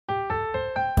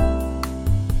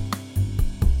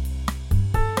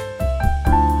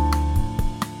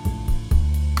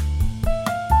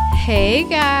Hey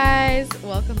guys,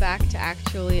 welcome back to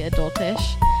Actually Adultish.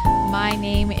 My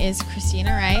name is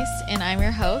Christina Rice and I'm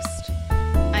your host.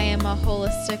 I am a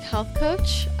holistic health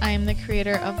coach. I am the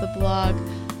creator of the blog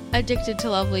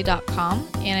addictedtolovely.com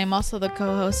and I'm also the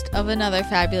co-host of another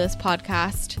fabulous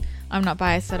podcast. I'm not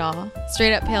biased at all.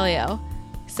 Straight Up Paleo.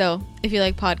 So if you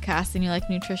like podcasts and you like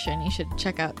nutrition, you should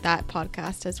check out that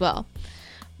podcast as well.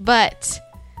 But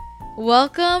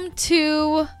welcome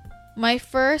to my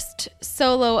first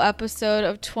solo episode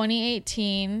of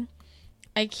 2018.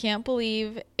 I can't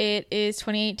believe it is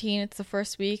 2018. It's the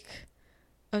first week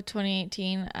of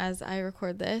 2018 as I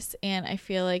record this, and I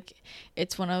feel like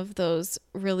it's one of those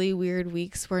really weird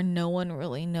weeks where no one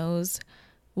really knows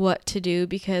what to do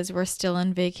because we're still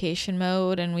in vacation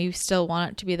mode and we still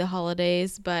want it to be the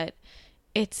holidays, but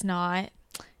it's not,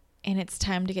 and it's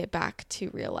time to get back to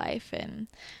real life. And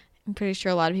I'm pretty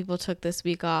sure a lot of people took this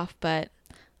week off, but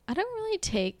I don't really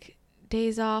take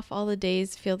days off. All the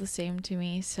days feel the same to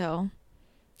me, so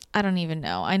I don't even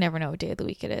know. I never know what day of the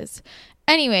week it is.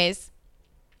 Anyways,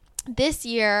 this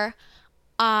year,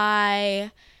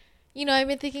 I've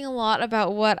been thinking a lot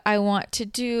about what I want to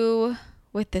do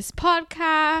with this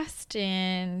podcast,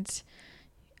 and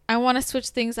I want to switch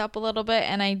things up a little bit,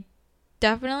 and I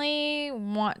definitely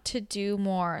want to do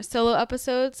more solo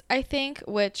episodes, I think,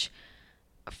 which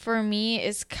for me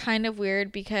is kind of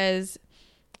weird because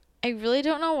I really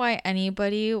don't know why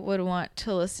anybody would want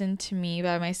to listen to me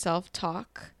by myself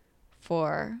talk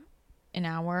for an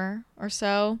hour or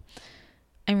so.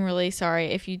 I'm really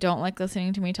sorry. If you don't like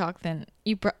listening to me talk, then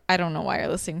I don't know why you're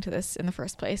listening to this in the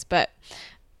first place, but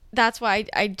that's why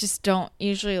I just don't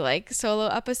usually like solo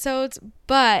episodes.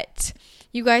 But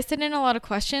you guys sent in a lot of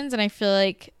questions, and I feel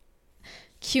like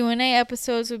Q&A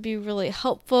episodes would be really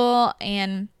helpful,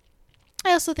 and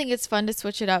I also think it's fun to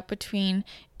switch it up between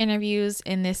interviews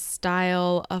in this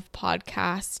style of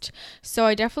podcast. So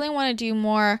I definitely want to do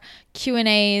more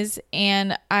Q&As,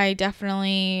 and I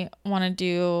definitely want to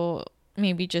do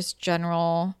maybe just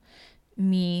general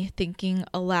me thinking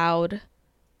aloud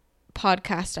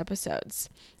podcast episodes.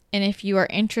 And if you are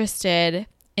interested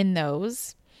in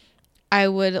those, I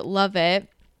would love it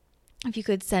if you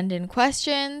could send in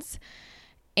questions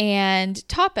and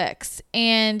topics.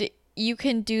 And you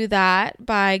can do that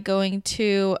by going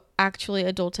to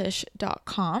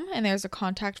actuallyadultish.com, and there's a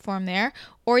contact form there,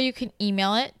 or you can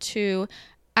email it to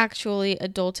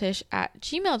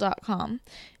actuallyadultish@gmail.com,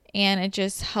 and it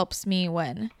just helps me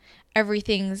when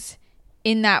everything's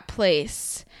in that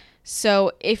place.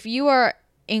 So if you are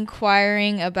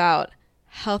inquiring about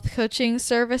health coaching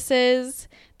services,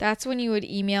 that's when you would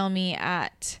email me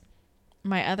at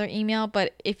my other email.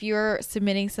 But if you're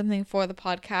submitting something for the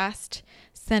podcast,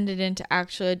 send it into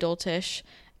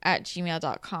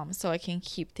actuallyadultish@gmail.com so I can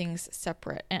keep things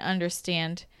separate and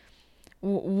understand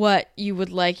what you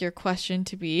would like your question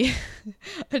to be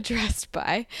addressed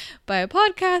by a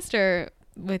podcast, or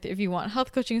if you want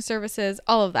health coaching services,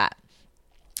 all of that.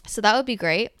 So that would be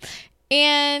great.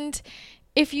 And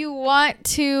if you want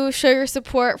to show your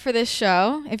support for this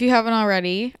show, if you haven't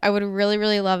already, I would really,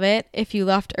 really love it if you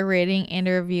left a rating and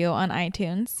a review on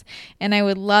iTunes. And I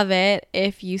would love it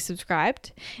if you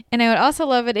subscribed. And I would also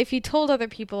love it if you told other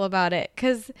people about it,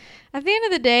 because at the end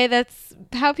of the day, that's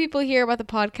how people hear about the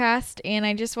podcast. And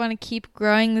I just want to keep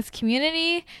growing this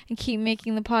community and keep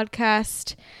making the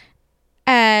podcast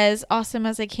as awesome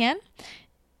as I can.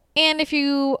 And if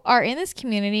you are in this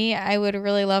community, I would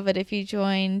really love it if you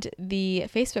joined the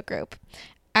Facebook group,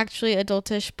 Actually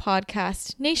Adultish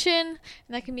Podcast Nation.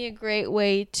 And that can be a great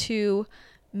way to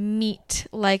meet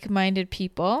like-minded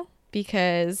people,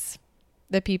 because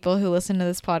the people who listen to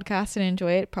this podcast and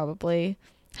enjoy it probably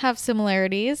have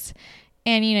similarities.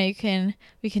 And,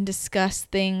 we can discuss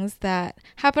things that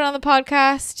happen on the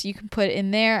podcast. You can put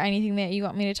in there anything that you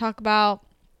want me to talk about,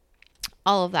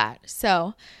 all of that.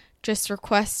 So just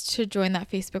request to join that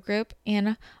Facebook group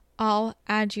and I'll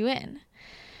add you in.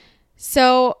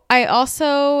 So I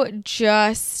also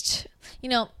just,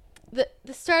 the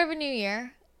start of a new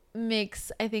year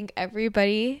makes, I think,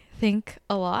 everybody think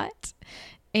a lot.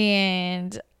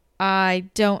 And I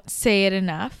don't say it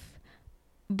enough,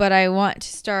 but I want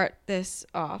to start this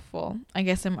off. Well, I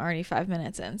guess I'm already 5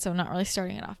 minutes in, so I'm not really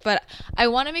starting it off. But I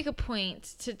want to make a point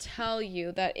to tell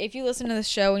you that if you listen to the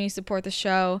show and you support the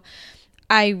show,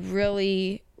 I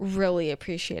really, really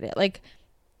appreciate it. Like,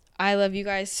 I love you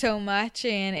guys so much,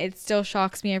 and it still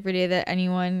shocks me every day that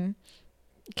anyone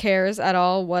cares at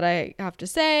all what I have to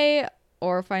say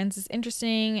or finds this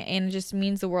interesting, and it just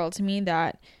means the world to me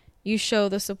that you show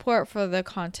the support for the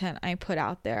content I put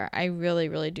out there. I really,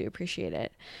 really do appreciate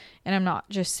it. And I'm not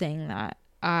just saying that.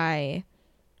 I'm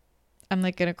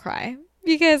like gonna cry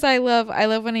because I love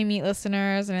when I meet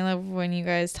listeners, and I love when you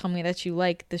guys tell me that you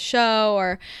like the show,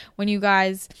 or when you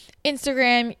guys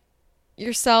Instagram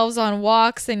yourselves on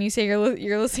walks and you say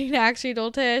you're listening to Actually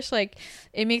Adultish. Like,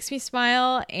 it makes me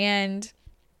smile, and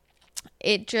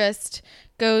it just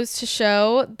goes to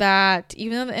show that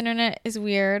even though the internet is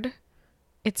weird,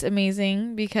 it's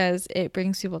amazing because it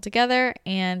brings people together,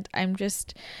 and I'm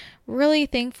just really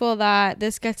thankful that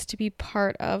this gets to be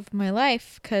part of my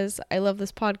life because I love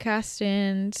this podcast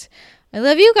and I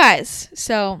love you guys.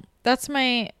 So that's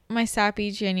my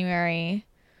sappy January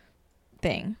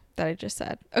thing that I just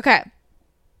said. Okay.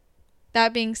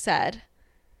 That being said,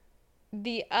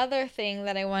 the other thing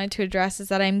that I wanted to address is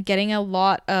that I'm getting a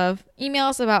lot of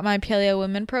emails about my Paleo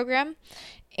Women program,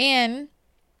 and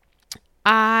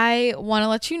I want to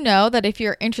let you know that if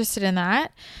you're interested in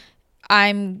that,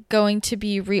 I'm going to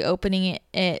be reopening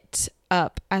it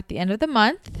up at the end of the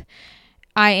month.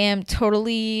 I am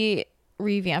totally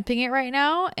revamping it right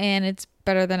now, and it's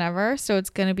better than ever, so it's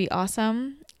going to be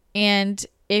awesome. And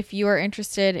if you are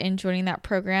interested in joining that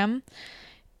program,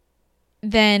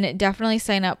 then definitely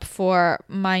sign up for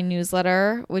my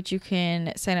newsletter, which you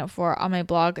can sign up for on my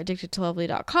blog,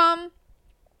 addictedtolovely.com.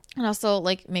 And also,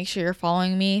 like, make sure you're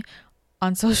following me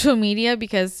on social media,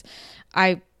 because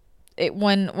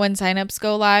when signups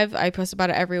go live, I post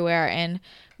about it everywhere. And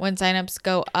when signups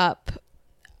go up,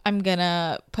 I'm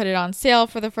gonna put it on sale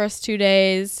for the first 2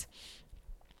 days,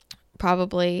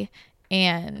 probably.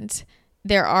 And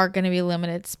there are gonna be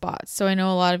limited spots. So I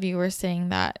know a lot of you were saying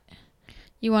that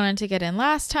you wanted to get in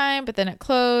last time, but then it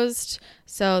closed.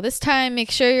 So this time,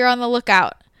 make sure you're on the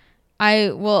lookout.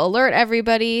 I will alert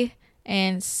everybody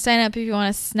and sign up if you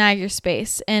want to snag your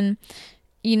space. And,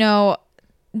 you know,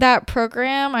 that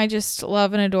program I just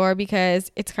love and adore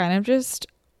because it's kind of just,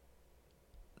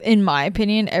 in my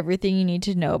opinion, everything you need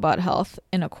to know about health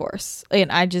in a course.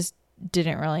 And I just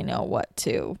didn't really know what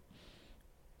to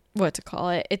call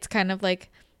it. It's kind of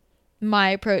like my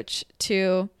approach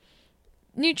to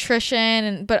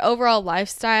nutrition, but overall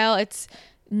lifestyle. It's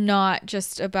not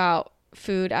just about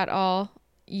food at all.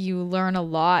 You learn a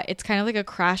lot. It's kind of like a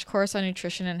crash course on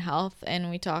nutrition and health, and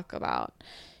we talk about,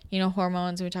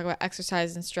 hormones, and we talk about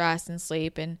exercise and stress and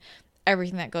sleep and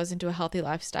everything that goes into a healthy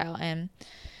lifestyle. And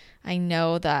I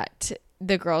know that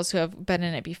the girls who have been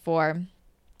in it before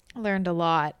learned a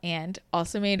lot and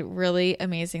also made really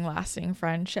amazing lasting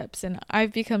friendships, and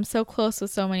I've become so close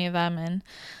with so many of them, and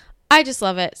I just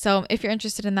love it. So if you're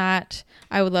interested in that,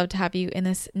 I would love to have you in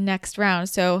this next round.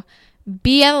 So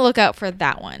be on the lookout for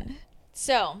that one.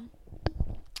 So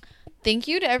thank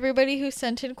you to everybody who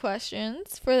sent in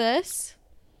questions for this,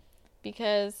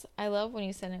 because I love when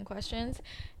you send in questions.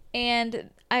 And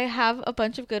I have a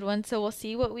bunch of good ones, so we'll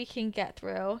see what we can get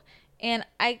through. And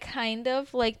I kind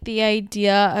of like the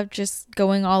idea of just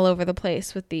going all over the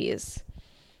place with these.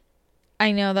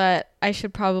 I know that I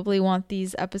should probably want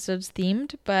these episodes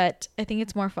themed, but I think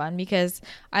it's more fun because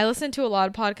I listen to a lot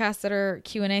of podcasts that are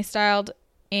Q&A styled,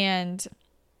 and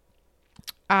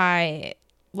I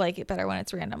like it better when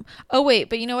it's random. Oh, wait,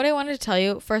 but you know what I wanted to tell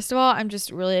you? First of all, I'm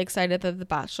just really excited that The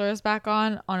Bachelor is back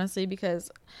on, honestly, because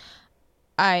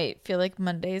I feel like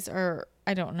Mondays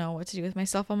I don't know what to do with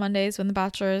myself on Mondays when The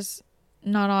Bachelor is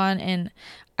not on, and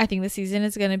I think the season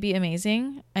is going to be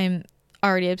amazing. I'm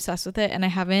already obsessed with it, and I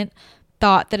haven't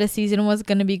thought that a season was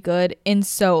going to be good in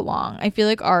so long. I feel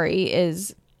like Ari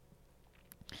is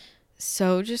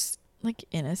so just like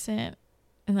innocent,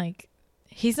 and like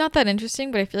he's not that interesting,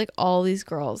 but I feel like all these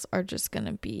girls are just going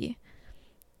to be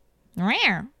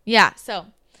rare. Yeah, so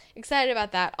excited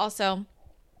about that. Also,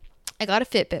 I got a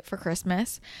Fitbit for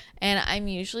Christmas, and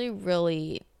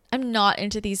I'm not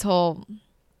into these whole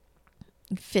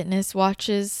fitness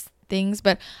watches things,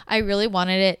 but I really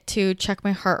wanted it to check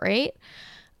my heart rate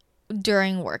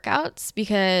during workouts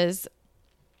because,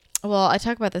 well, I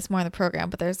talk about this more in the program,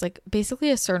 but there's like basically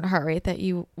a certain heart rate that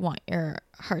you want your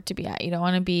heart to be at. You don't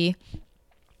want to be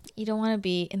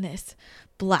in this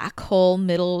black hole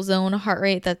middle zone heart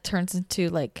rate that turns into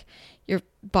like your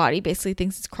body basically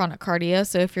thinks it's chronic cardio.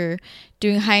 So if you're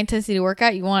doing high intensity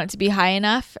workout, you want it to be high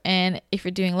enough. And if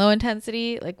you're doing low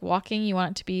intensity, like walking, you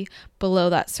want it to be below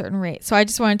that certain rate. So I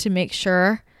just wanted to make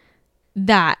sure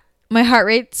that my heart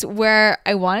rate's where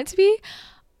I want it to be.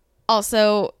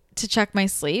 Also to check my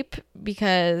sleep,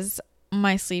 because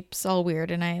my sleep's all weird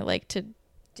and I like to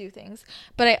do things.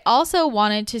 But I also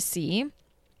wanted to see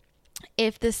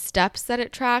if the steps that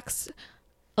it tracks,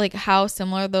 like how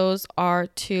similar those are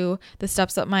to the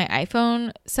steps that my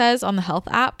iPhone says on the health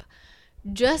app,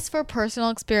 just for personal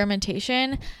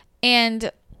experimentation.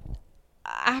 And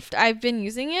after I've been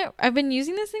using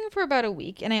this thing for about a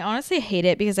week, and I honestly hate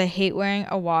it because I hate wearing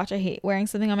a watch. I hate wearing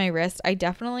something on my wrist. I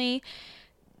definitely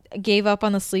gave up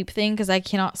on the sleep thing because I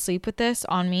cannot sleep with this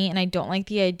on me, and I don't like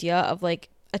the idea of like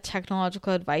a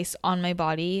technological device on my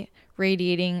body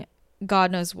radiating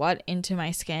God knows what into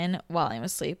my skin while I'm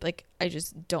asleep. Like, I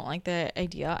just don't like the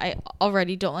idea. I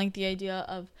already don't like the idea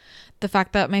of the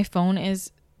fact that my phone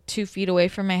is 2 feet away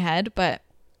from my head, but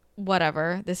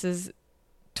whatever. This is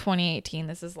 2018.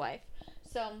 This is life.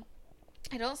 So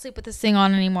I don't sleep with this thing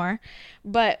on anymore.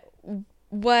 But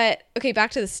okay, back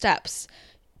to the steps.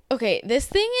 Okay, this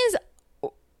thing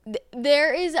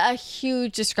there is a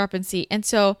huge discrepancy. And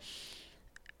so,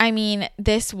 I mean,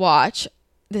 this watch,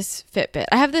 this Fitbit,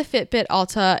 I have the Fitbit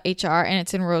Alta HR, and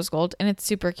it's in rose gold, and it's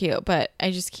super cute, but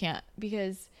I just can't,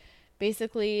 because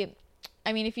basically,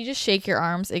 I mean, if you just shake your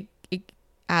arms, it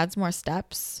adds more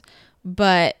steps.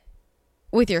 But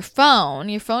with your phone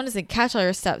doesn't catch all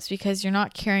your steps because you're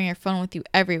not carrying your phone with you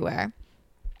everywhere.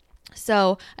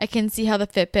 So I can see how the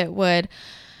Fitbit would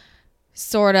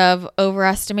sort of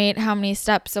overestimate how many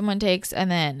steps someone takes,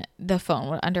 and then the phone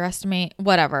would underestimate,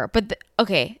 whatever. But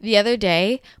the other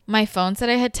day, my phone said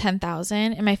I had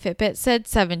 10,000 and my Fitbit said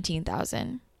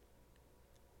 17,000.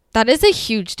 That is a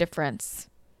huge difference.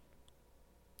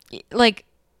 Like,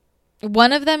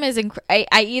 one of them is, I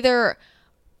either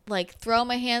like throw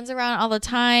my hands around all the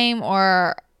time,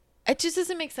 or it just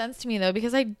doesn't make sense to me though,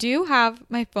 because I do have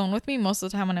my phone with me most of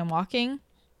the time when I'm walking.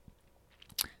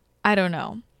 I don't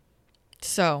know.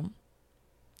 So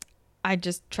I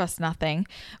just trust nothing.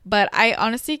 But I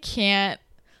honestly can't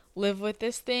live with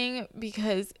this thing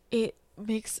because it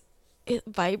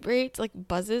vibrates, like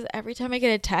buzzes every time I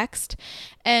get a text.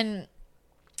 And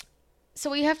so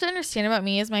what you have to understand about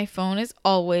me is my phone is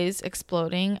always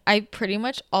exploding. I pretty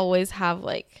much always have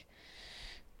like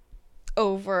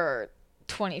over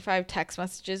 25 text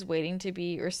messages waiting to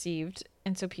be received.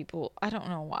 And so people, I don't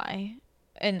know why.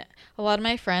 And a lot of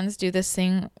my friends do this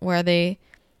thing where they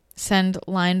send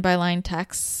line by line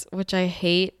texts, which I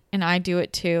hate, and I do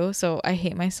it too. So I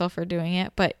hate myself for doing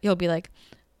it. But you'll be like,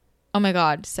 oh my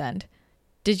God, send.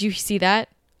 Did you see that?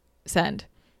 Send.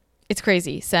 It's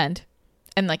crazy. Send.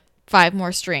 And like 5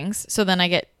 more strings. So then I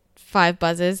get 5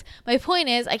 buzzes. My point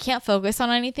is, I can't focus on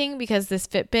anything because this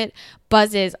Fitbit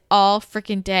buzzes all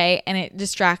freaking day and it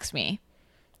distracts me.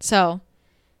 So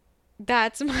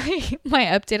that's my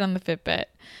update on the Fitbit.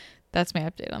 That's my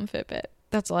update on the Fitbit.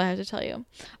 That's all I have to tell you.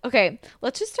 Okay,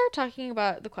 let's just start talking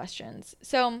about the questions.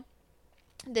 So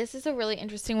this is a really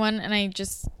interesting one, and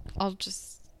I'll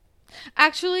just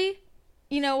actually,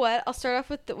 you know what? I'll start off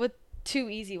with 2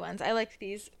 easy ones. I like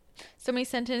these. Somebody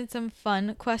sent in some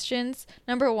fun questions.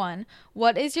 Number 1,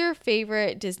 what is your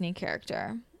favorite Disney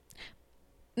character?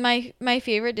 My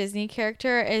favorite Disney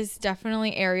character is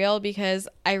definitely Ariel because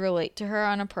I relate to her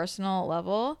on a personal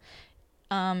level.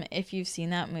 If you've seen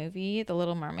that movie, The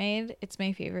Little Mermaid, it's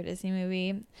my favorite Disney movie.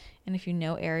 And if you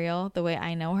know Ariel the way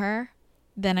I know her,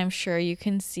 then I'm sure you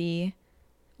can see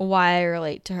why I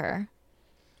relate to her.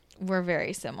 We're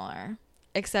very similar.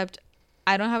 Except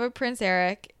I don't have a Prince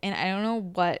Eric, and I don't know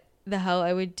what the hell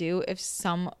I would do if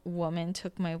some woman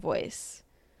took my voice.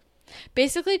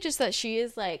 Basically just that she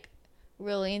is like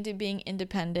really into being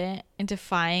independent and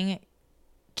defying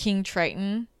King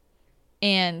Triton,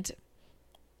 and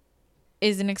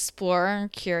is an explorer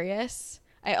and curious.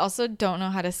 I also don't know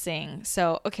how to sing.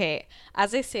 So, okay,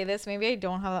 as I say this, maybe I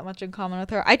don't have that much in common with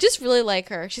her. I just really like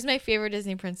her. She's my favorite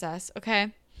Disney princess,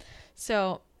 okay?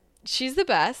 So, she's the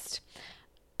best.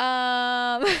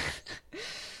 I'm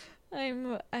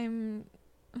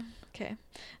okay.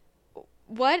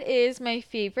 What is my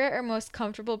favorite or most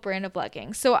comfortable brand of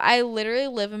leggings? So I literally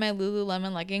live in my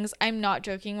Lululemon leggings. I'm not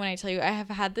joking when I tell you I have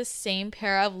had the same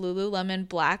pair of Lululemon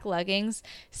black leggings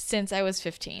since I was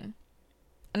 15.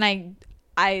 And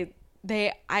I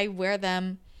wear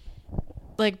them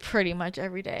like pretty much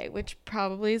every day, which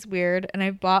probably is weird. And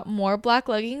I've bought more black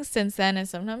leggings since then, and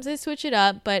sometimes I switch it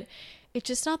up, but it's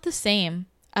just not the same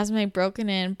as my broken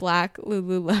in black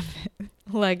Lululemon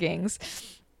leggings.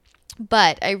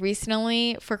 But I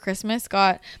recently, for Christmas,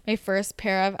 got my first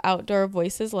pair of Outdoor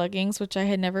Voices leggings, which I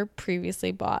had never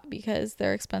previously bought because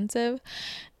they're expensive.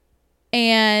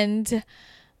 And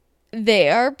they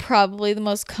are probably the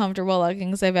most comfortable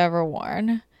leggings I've ever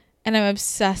worn. And I'm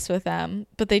obsessed with them.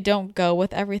 But they don't go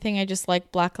with everything. I just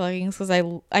like black leggings because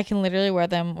I can literally wear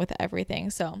them with everything.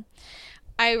 So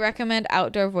I recommend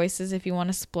Outdoor Voices if you want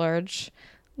to splurge.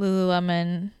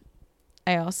 Lululemon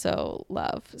I also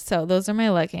love. So those are my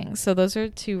leggings. So those are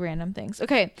 2 random things.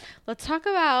 Okay, let's talk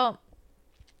about,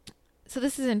 so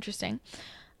this is interesting.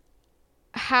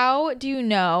 How do you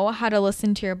know how to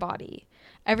listen to your body?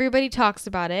 Everybody talks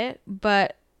about it,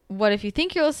 but what if you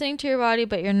think you're listening to your body,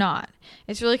 but you're not?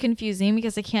 It's really confusing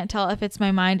because I can't tell if it's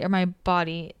my mind or my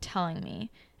body telling me.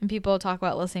 And people talk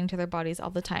about listening to their bodies all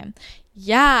the time.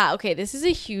 Yeah, okay, this is a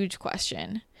huge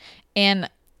question. And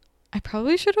I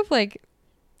probably should have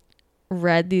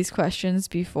read these questions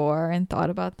before and thought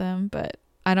about them, but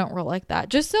I don't roll like that.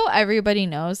 Just so everybody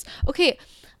knows. Okay,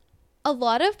 a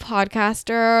lot of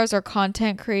podcasters or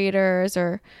content creators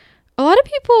or a lot of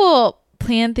people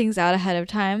plan things out ahead of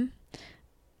time.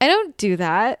 I don't do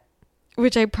that,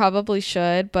 which I probably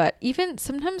should, but even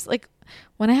sometimes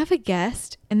when I have a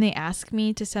guest and they ask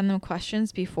me to send them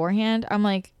questions beforehand, I'm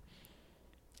like,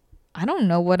 I don't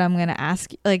know what I'm going to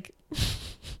ask. I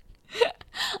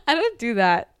don't do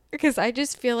that because I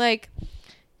just feel like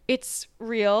it's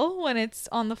real when it's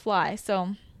on the fly.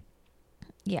 So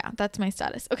yeah, that's my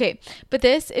status. Okay. But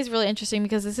this is really interesting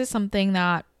because this is something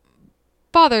that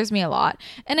bothers me a lot.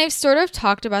 And I've sort of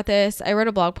talked about this. I wrote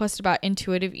a blog post about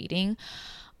intuitive eating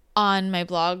on my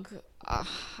blog.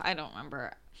 I don't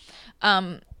remember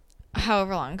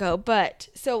however long ago. But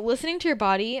so listening to your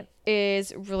body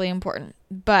is really important.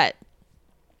 But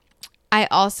I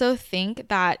also think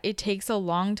that it takes a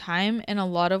long time and a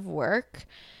lot of work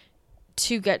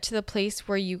to get to the place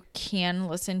where you can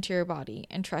listen to your body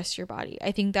and trust your body.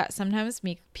 I think that sometimes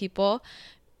people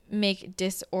make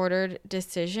disordered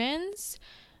decisions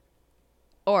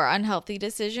or unhealthy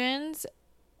decisions,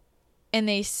 and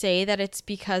they say that it's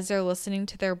because they're listening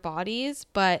to their bodies,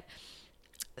 but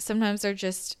sometimes they're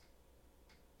just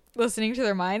listening to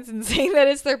their minds and saying that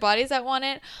it's their bodies that want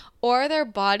it, or their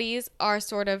bodies are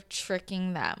sort of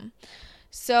tricking them.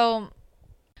 So,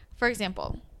 for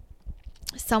example,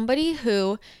 somebody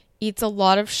who eats a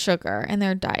lot of sugar in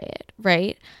their diet,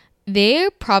 right? They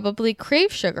probably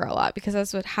crave sugar a lot because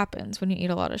that's what happens when you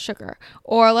eat a lot of sugar.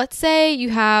 Or let's say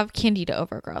you have candida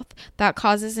overgrowth. That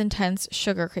causes intense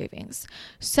sugar cravings.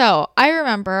 So I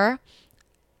remember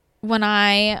when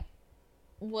I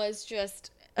was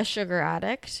just a sugar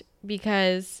addict,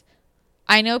 because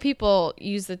I know people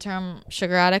use the term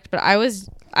sugar addict, but I was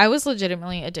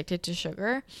legitimately addicted to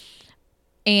sugar.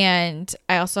 And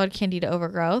I also had candida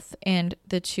overgrowth, and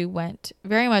the two went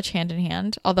very much hand in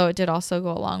hand, although it did also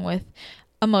go along with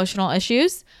emotional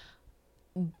issues.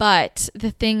 But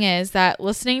the thing is that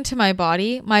listening to my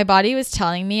body was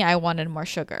telling me I wanted more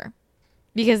sugar,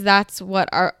 because that's what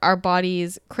our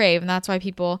bodies crave. And that's why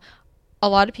a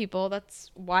lot of people,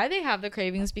 that's why they have the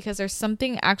cravings, because there's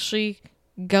something actually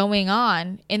going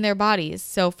on in their bodies.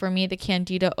 So for me, the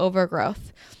candida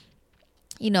overgrowth,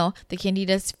 the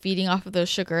candida is feeding off of those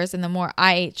sugars. And the more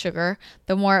I ate sugar,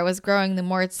 the more it was growing, the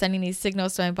more it's sending these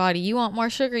signals to my body. You want more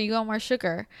sugar. You want more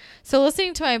sugar. So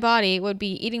listening to my body would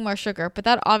be eating more sugar. But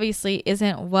that obviously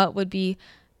isn't what would be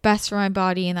best for my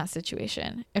body in that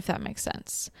situation, if that makes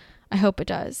sense. I hope it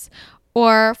does.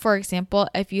 Or, for example,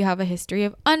 if you have a history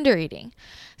of undereating.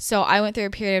 So I went through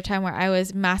a period of time where I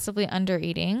was massively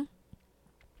undereating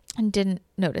and didn't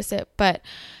notice it. But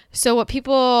so what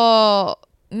people...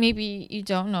 maybe you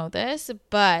don't know this,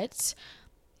 but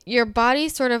your body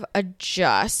sort of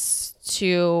adjusts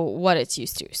to what it's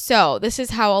used to. So this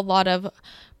is how a lot of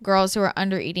girls who are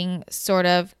undereating sort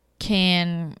of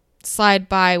can slide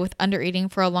by with undereating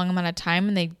for a long amount of time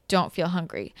and they don't feel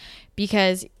hungry,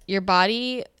 because your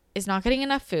body is not getting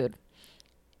enough food.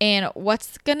 And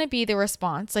what's going to be the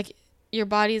response? Your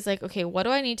body's like, okay, what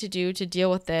do I need to do to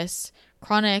deal with this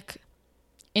chronic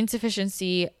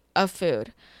insufficiency of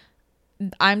food?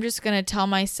 I'm just going to tell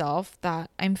myself that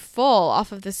I'm full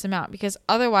off of this amount, because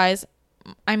otherwise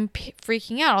I'm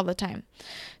freaking out all the time.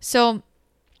 So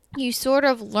you sort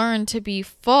of learn to be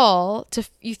full,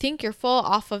 you think you're full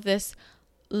off of this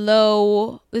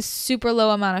super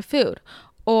low amount of food.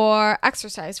 Or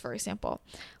exercise, for example.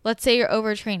 Let's say you're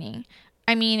overtraining.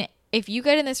 I mean, if you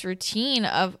get in this routine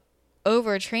of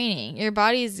overtraining, your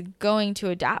body is going to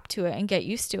adapt to it and get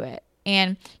used to it.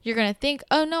 And you're going to think,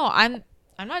 oh no, I'm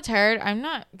not tired. I'm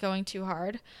not going too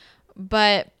hard.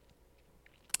 But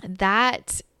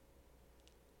that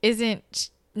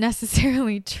isn't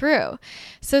necessarily true.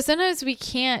 So sometimes we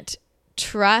can't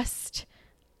trust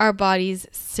our body's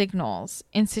signals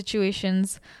in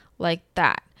situations like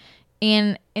that.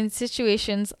 And in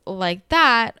situations like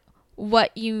that,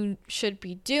 what you should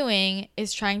be doing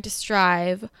is trying to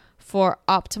strive for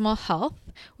optimal health,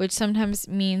 which sometimes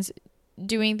means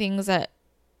doing things that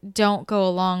don't go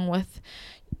along with,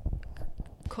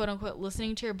 quote unquote,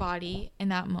 listening to your body in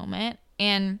that moment,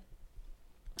 and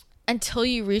until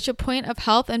you reach a point of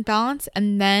health and balance,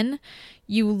 and then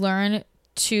you learn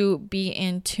to be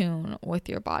in tune with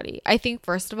your body. I think,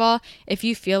 first of all, if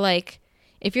you're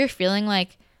feeling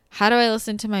like how do I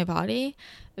listen to my body?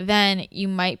 Then you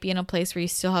might be in a place where you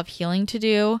still have healing to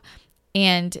do.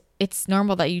 And it's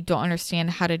normal that you don't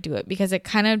understand how to do it because it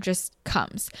kind of just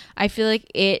comes. I feel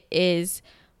like it is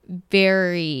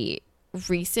very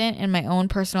recent in my own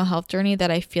personal health journey that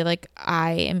I feel like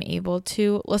I am able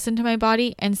to listen to my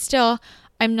body, and still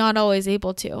I'm not always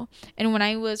able to. And when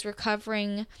I was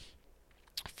recovering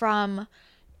from,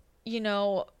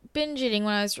 binge eating,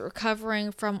 when I was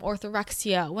recovering from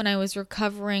orthorexia, when I was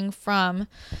recovering from,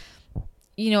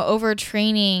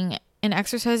 overtraining and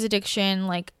exercise addiction,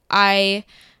 like I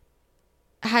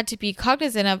had to be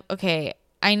cognizant of, okay,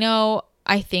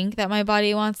 I think that my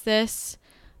body wants this,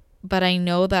 but I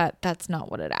know that that's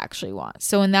not what it actually wants.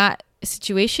 So in that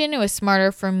situation, it was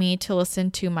smarter for me to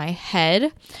listen to my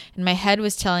head. And my head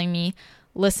was telling me,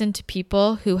 listen to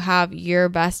people who have your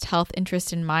best health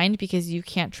interest in mind because you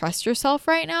can't trust yourself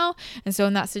right now. And so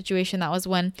in that situation, that was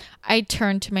when I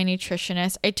turned to my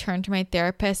nutritionist, I turned to my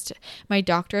therapist, my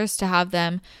doctors to have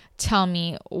them tell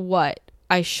me what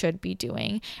I should be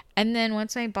doing. And then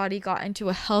once my body got into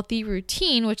a healthy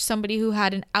routine, which somebody who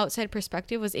had an outside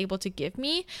perspective was able to give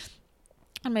me,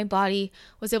 and my body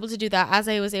was able to do that as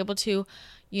I was able to,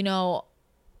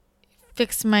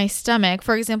 fix my stomach.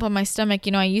 For example, my stomach,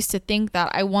 I used to think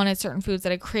that I wanted certain foods,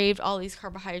 that I craved all these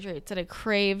carbohydrates, that I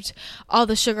craved all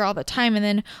the sugar all the time. And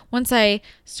then once I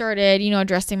started,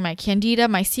 addressing my candida,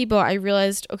 my SIBO, I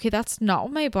realized, okay, that's not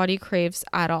what my body craves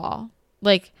at all.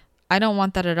 Like, I don't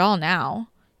want that at all now.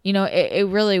 It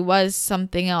really was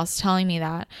something else telling me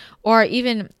that. Or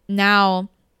even now,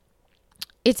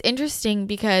 it's interesting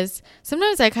because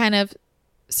sometimes I kind of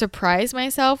surprise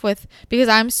myself because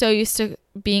I'm so used to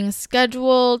being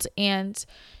scheduled and,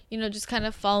 just kind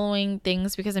of following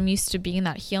things because I'm used to being in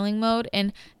that healing mode.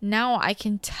 And now I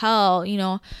can tell,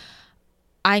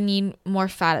 I need more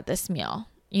fat at this meal,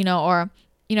 or,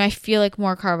 I feel like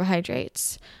more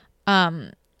carbohydrates.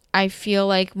 I feel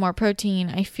like more protein.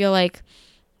 I feel like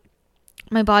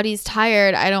my body's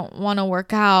tired. I don't want to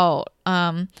work out.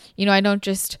 I don't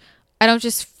just,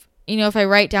 if I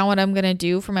write down what I'm going to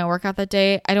do for my workout that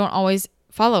day, I don't always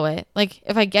follow it. Like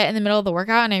if I get in the middle of the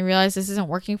workout and I realize this isn't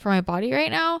working for my body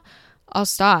right now, I'll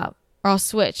stop or I'll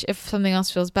switch if something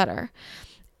else feels better.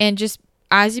 And just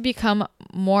as you become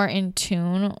more in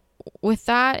tune with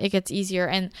that, it gets easier.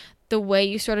 And the way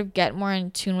you sort of get more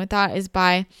in tune with that is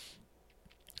by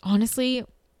honestly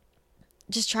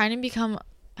just trying to become,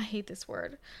 I hate this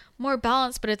word, more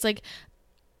balanced, but it's like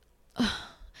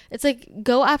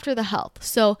go after the health.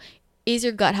 So is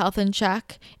your gut health in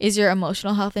check? Is your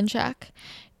emotional health in check?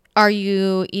 Are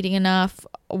you eating enough?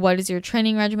 What is your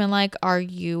training regimen like? Are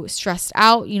you stressed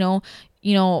out?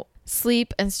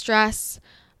 Sleep and stress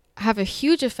have a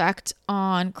huge effect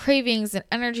on cravings and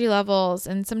energy levels.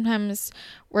 And sometimes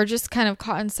we're just kind of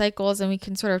caught in cycles and we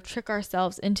can sort of trick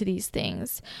ourselves into these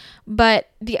things. But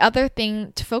the other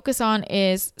thing to focus on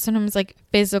is sometimes like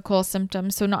physical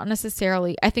symptoms. So not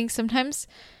necessarily, I think sometimes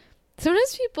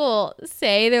people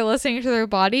say they're listening to their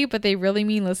body, but they really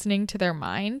mean listening to their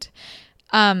mind.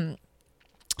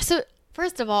 So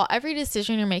first of all, every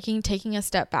decision you're making, taking a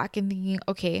step back and thinking,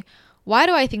 okay, why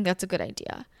do I think that's a good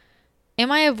idea?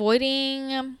 Am I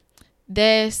avoiding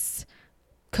this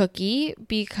cookie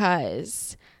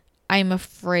because I'm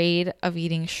afraid of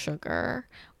eating sugar,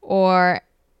 or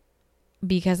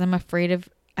because I'm afraid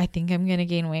I think I'm going to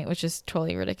gain weight, which is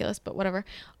totally ridiculous, but whatever.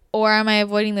 Or am I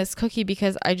avoiding this cookie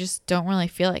because I just don't really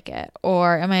feel like it?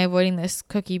 Or am I avoiding this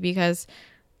cookie because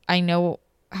I know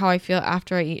how I feel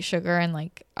after I eat sugar and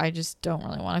like I just don't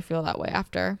really want to feel that way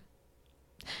after?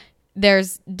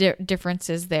 There's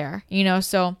differences there,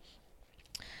 so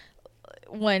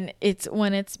when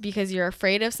it's because you're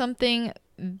afraid of something,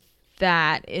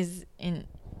 that is an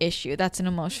issue. That's an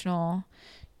emotional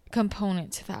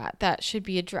component to that should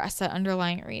be addressed, that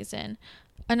underlying reason.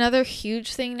 Another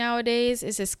huge thing nowadays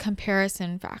is this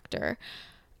comparison factor,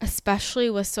 especially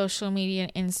with social media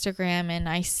and Instagram.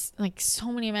 And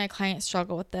so many of my clients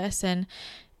struggle with this. And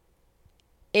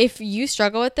if you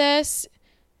struggle with this,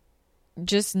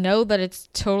 just know that it's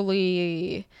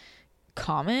totally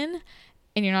common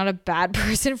and you're not a bad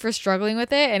person for struggling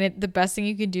with it. And the best thing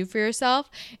you can do for yourself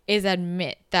is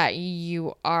admit that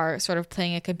you are sort of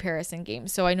playing a comparison game.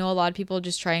 So I know a lot of people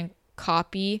just try and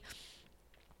copy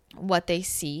what they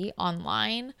see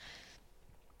online,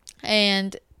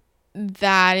 and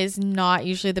that is not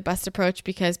usually the best approach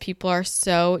because people are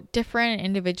so different and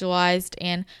individualized.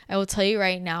 And I will tell you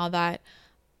right now that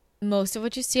most of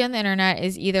what you see on the internet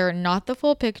is either not the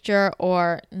full picture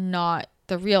or not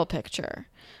the real picture.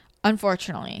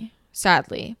 Unfortunately,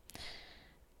 sadly,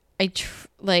 it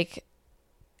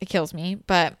kills me,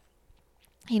 but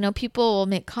people will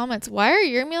make comments, why are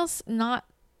your meals not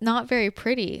very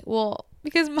pretty? Well,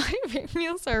 because my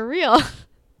meals are real.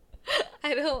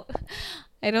 I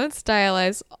don't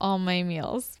stylize all my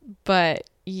meals, but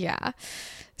yeah.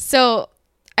 So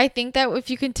I think that if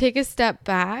you can take a step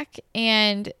back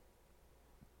and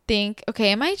think,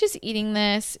 okay, am I just eating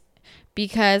this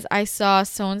because I saw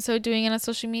so-and-so doing it on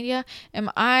social media? Am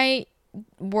I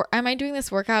doing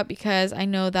this workout because I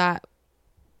know that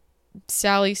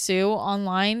Sally Sue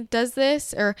online does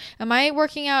this? Or am I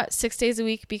working out 6 days a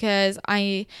week because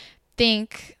I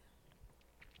think,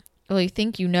 well, you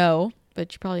think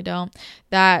but you probably don't,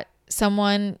 that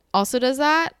someone also does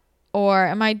that? Or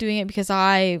am I doing it because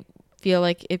I feel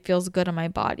like it feels good on my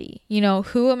body?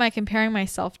 Who am I comparing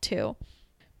myself to?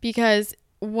 Because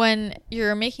when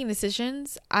you're making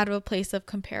decisions out of a place of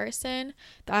comparison,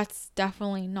 that's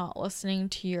definitely not listening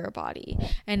to your body.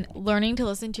 And learning to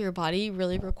listen to your body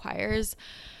really requires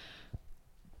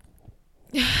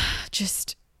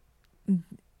just,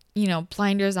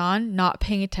 blinders on, not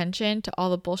paying attention to all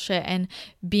the bullshit, and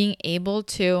being able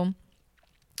to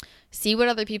see what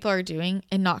other people are doing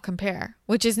and not compare,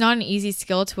 which is not an easy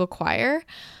skill to acquire,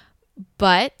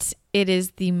 but it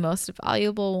is the most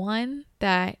valuable one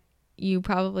that you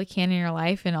probably can in your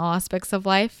life, in all aspects of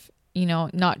life,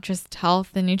 not just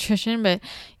health and nutrition, but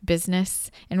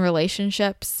business and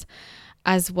relationships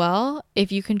as well.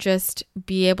 If you can just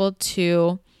be able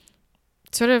to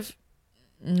sort of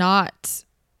not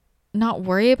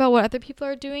worry about what other people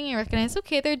are doing and recognize,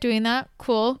 okay, they're doing that,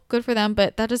 cool, good for them,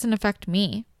 but that doesn't affect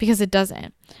me, because it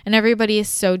doesn't. And everybody is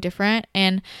so different.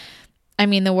 And I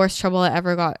mean, the worst trouble I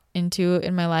ever got into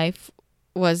in my life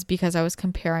was because I was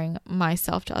comparing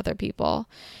myself to other people.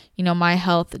 My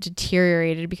health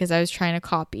deteriorated because I was trying to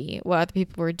copy what other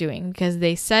people were doing because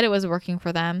they said it was working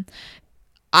for them.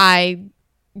 I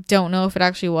don't know if it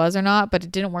actually was or not, but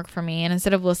it didn't work for me. And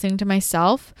instead of listening to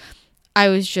myself, I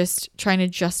was just trying to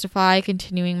justify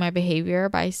continuing my behavior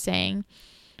by saying,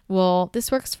 well,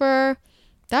 this works for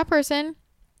that person,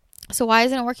 so why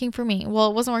isn't it working for me? Well,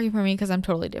 it wasn't working for me because I'm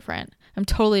totally different.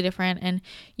 And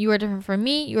you are different from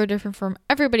me. You are different from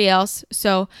everybody else.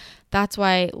 So that's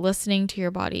why listening to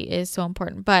your body is so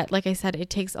important. But like I said, it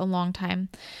takes a long time.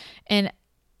 And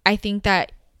I think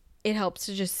that it helps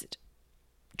to just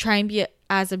try and be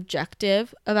as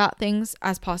objective about things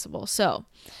as possible. So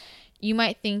you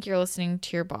might think you're listening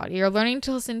to your body, or learning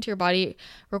to listen to your body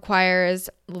requires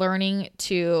learning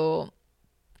to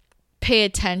pay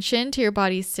attention to your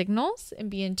body's signals and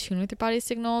be in tune with your body's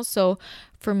signals. So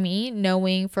for me,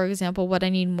 knowing, for example, what I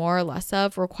need more or less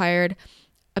of required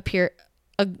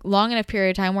a long enough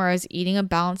period of time where I was eating a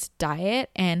balanced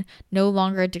diet and no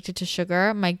longer addicted to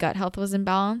sugar. My gut health was in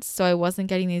balance, so I wasn't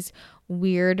getting these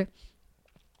weird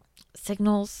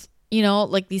signals,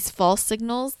 like these false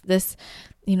signals. This,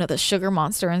 the sugar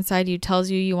monster inside you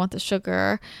tells you want the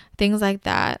sugar, things like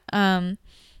that.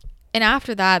 And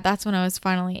after that, that's when I was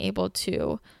finally able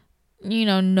to,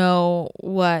 know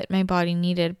what my body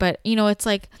needed. But, it's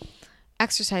like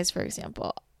exercise, for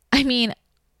example. I mean,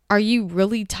 are you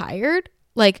really tired?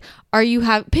 Like, are you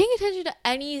paying attention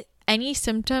to any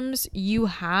symptoms you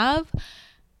have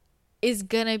is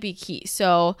gonna be key.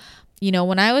 So,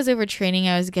 when I was overtraining,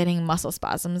 I was getting muscle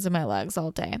spasms in my legs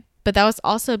all day. But that was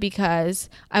also because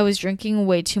I was drinking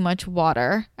way too much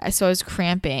water. So I was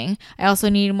cramping. I also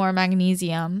needed more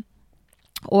magnesium.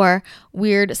 Or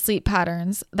weird sleep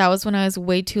patterns. That was when I was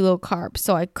way too low carb,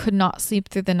 so I could not sleep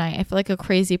through the night. I feel like a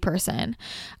crazy person.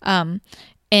 And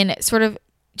sort of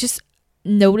just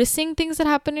noticing things that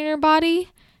happen in your body,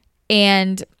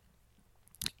 and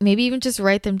maybe even just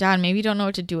write them down. Maybe you don't know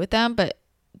what to do with them, but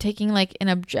taking like an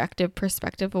objective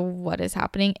perspective of what is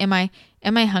happening. Am I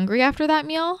hungry after that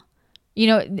meal?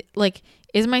 Like,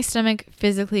 is my stomach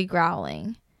physically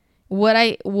growling? Would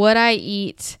I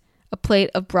eat a plate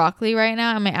of broccoli right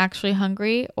now? Am I actually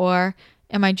hungry, or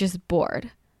am I just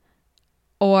bored?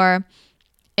 Or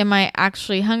am I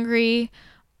actually hungry,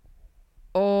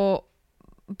 but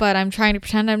I'm trying to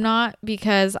pretend I'm not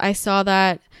because I saw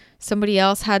that somebody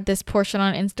else had this portion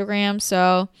on Instagram,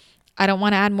 so I don't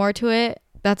want to add more to it?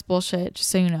 That's bullshit, just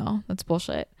so you know. That's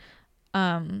bullshit.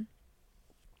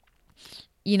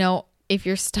 If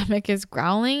your stomach is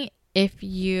growling, if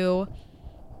you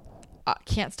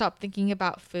can't stop thinking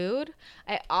about food,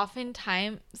 I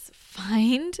oftentimes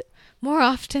find, more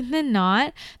often than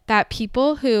not, that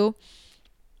people who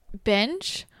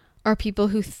binge are people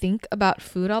who think about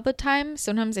food all the time.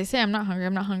 Sometimes they say, I'm not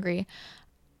hungry.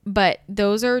 But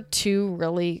those are two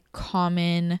really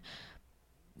common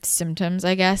symptoms,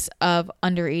 I guess, of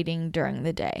undereating during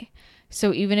the day.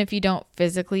 So even if you don't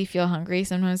physically feel hungry,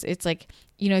 sometimes it's like,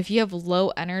 if you have low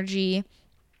energy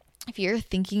if you're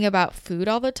thinking about food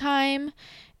all the time,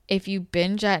 if you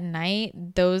binge at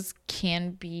night, those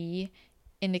can be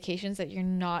indications that you're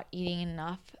not eating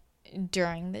enough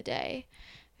during the day.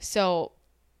 So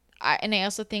I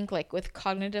also think like with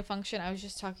cognitive function, I was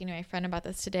just talking to my friend about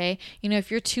this today. If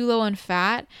you're too low in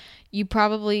fat, you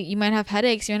might have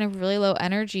headaches, you might have really low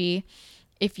energy.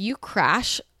 If you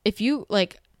crash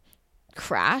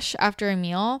after a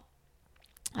meal,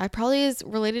 that probably is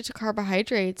related to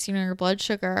carbohydrates, your blood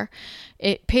sugar.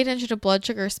 Pay attention to blood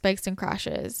sugar spikes and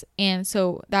crashes. And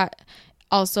so that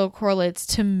also correlates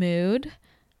to mood.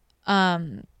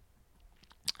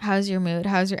 How's your mood?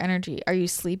 How's your energy? Are you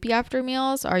sleepy after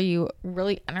meals? Are you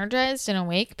really energized and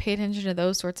awake? Pay attention to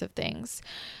those sorts of things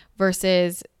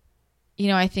versus,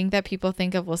 I think that people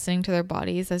think of listening to their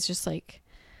bodies as just like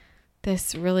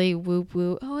this really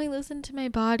woo-woo, oh, I listen to my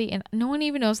body. And no one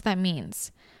even knows what that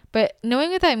means. But knowing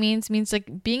what that means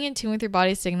like being in tune with your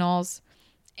body signals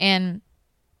and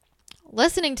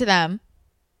listening to them.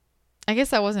 I guess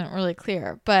that wasn't really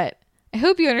clear, but I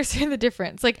hope you understand the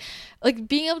difference. Like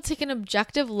being able to take an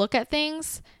objective look at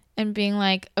things and being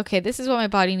like, okay, this is what my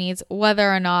body needs,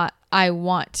 whether or not I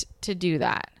want to do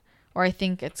that or I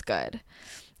think it's good.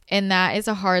 And that is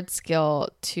a hard skill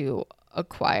to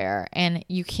acquire. And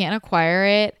you can't acquire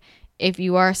it if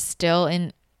you are still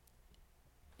in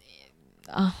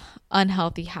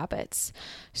unhealthy habits.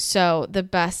 So the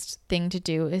best thing to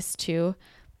do is to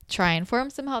try and form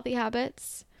some healthy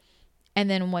habits. And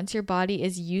then once your body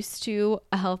is used to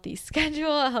a healthy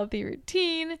schedule, a healthy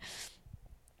routine,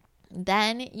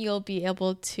 then you'll be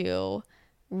able to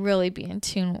really be in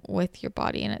tune with your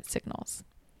body and its signals.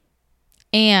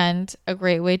 And a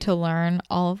great way to learn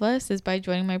all of this is by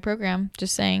joining my program.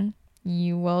 Just saying,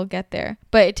 you will get there.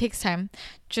 But it takes time,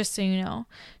 just so you know.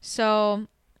 So,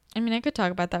 I could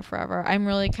talk about that forever. I'm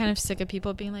really kind of sick of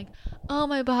people being like, oh,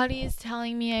 my body is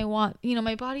telling me I want,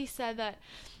 my body said that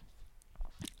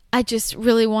I just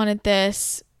really wanted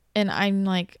this. And I'm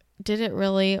like, did it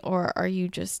really? Or are you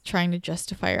just trying to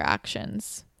justify your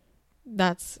actions?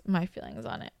 That's my feelings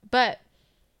on it. But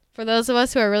for those of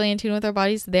us who are really in tune with our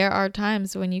bodies, there are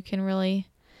times when you can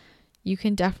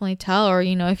definitely tell. Or,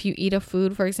 if you eat a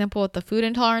food, for example, with the food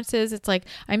intolerances, it's like,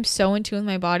 I'm so in tune with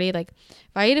my body. Like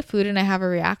if I eat a food and I have a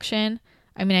reaction,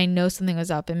 I know something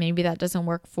was up and maybe that doesn't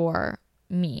work for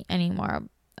me anymore.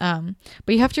 But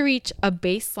you have to reach a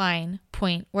baseline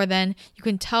point where then you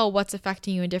can tell what's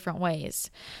affecting you in different ways.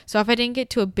 So if I didn't get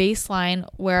to a baseline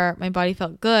where my body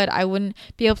felt good, I wouldn't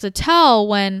be able to tell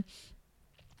when,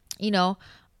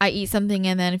 I eat something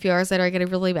and then a few hours later I get a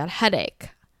really bad headache.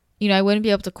 I wouldn't be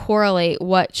able to correlate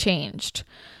what changed.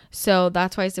 So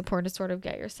that's why it's important to sort of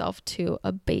get yourself to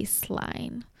a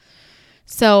baseline.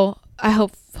 So I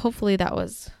hopefully that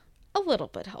was a little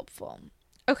bit helpful.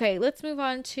 Okay, let's move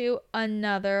on to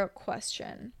another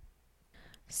question.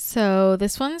 So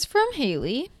this one's from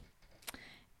Haley,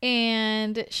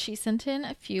 and she sent in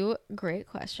a few great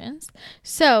questions.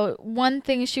 So one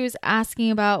thing she was asking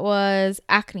about was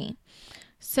acne.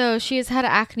 So she has had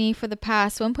acne for the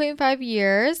past 1.5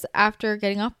 years after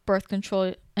getting off birth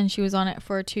control, and she was on it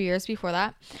for 2 years before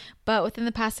that. But within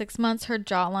the past 6 months, her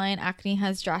jawline acne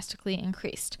has drastically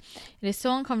increased. It is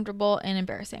so uncomfortable and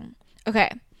embarrassing.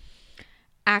 Okay.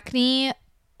 Acne,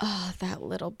 oh, that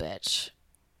little bitch.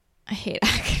 I hate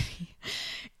acne.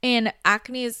 And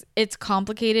acne it's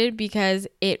complicated because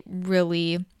it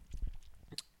really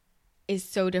is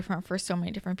so different for so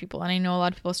many different people. And I know a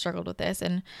lot of people struggled with this,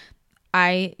 and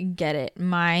I get it.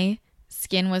 My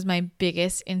skin was my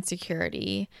biggest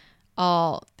insecurity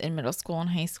all in middle school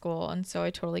and high school. And so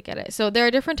I totally get it. So there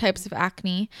are different types of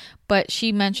acne, but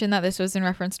she mentioned that this was in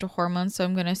reference to hormones. So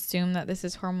I'm going to assume that this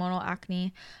is hormonal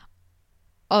acne.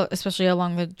 Oh, especially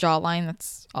along the jawline.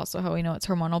 That's also how we know it's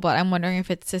hormonal. But I'm wondering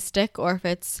if it's cystic or if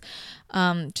it's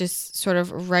just sort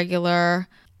of regular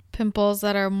pimples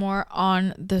that are more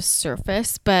on the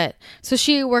surface. But so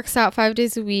she works out 5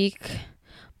 days a week,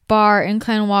 bar,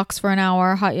 incline walks for an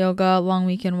hour, hot yoga, long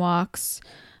weekend walks,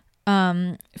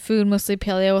 food mostly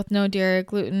paleo with no dairy,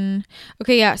 gluten.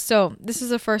 Okay, yeah. So this is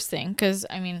the first thing because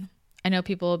I know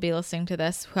people will be listening to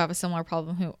this who have a similar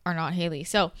problem who are not Haley.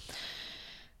 So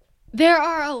there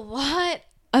are a lot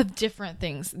of different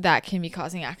things that can be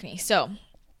causing acne. So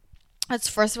let's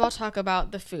first of all talk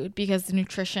about the food because the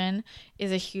nutrition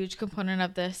is a huge component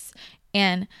of this.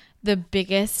 And the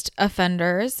biggest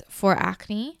offenders for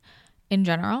acne in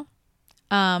general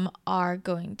are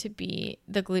going to be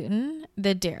the gluten,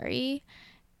 the dairy,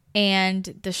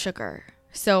 and the sugar.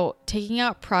 So taking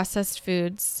out processed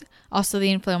foods, also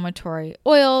the inflammatory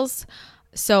oils.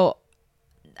 So,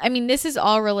 this is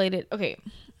all related. Okay.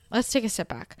 let's take a step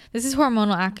back. This is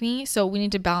hormonal acne, so we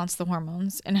need to balance the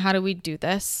hormones. And how do we do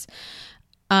this?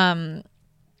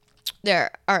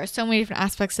 There are so many different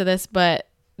aspects to this, but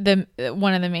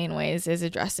one of the main ways is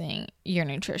addressing your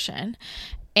nutrition.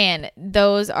 And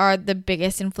those are the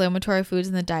biggest inflammatory foods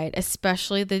in the diet,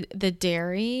 especially the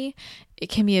dairy. It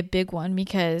can be a big one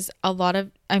because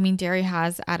dairy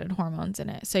has added hormones in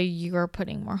it. So you are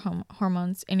putting more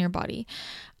hormones in your body.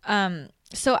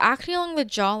 So acne along the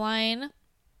jawline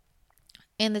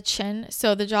and the chin.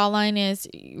 So the jawline is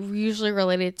usually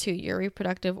related to your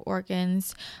reproductive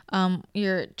organs.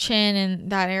 Your chin and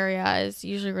that area is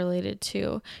usually related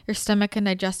to your stomach and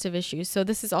digestive issues. So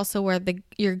this is also where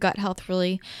your gut health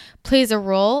really plays a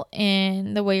role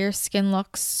in the way your skin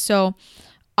looks. So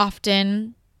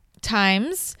oftentimes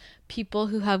people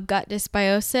who have gut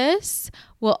dysbiosis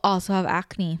will also have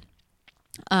acne.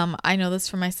 I know this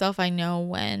for myself. I know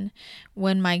when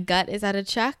my gut is out of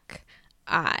check,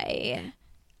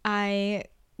 I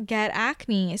get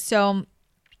acne. So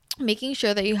making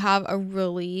sure that you have a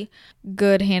really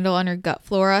good handle on your gut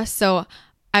flora. So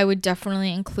I would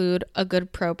definitely include a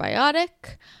good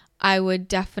probiotic. I would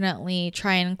definitely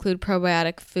try and include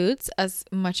probiotic foods as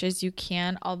much as you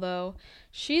can. Although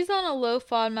she's on a low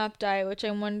FODMAP diet, which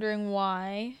I'm wondering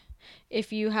why.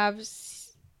 If you're on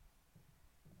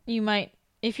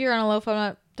a low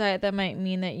FODMAP diet, that might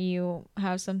mean that you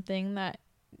have something that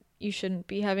you shouldn't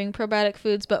be having probiotic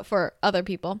foods, but for other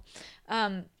people.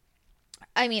 At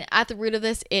the root of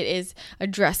this, it is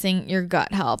addressing your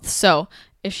gut health. So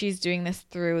if she's doing this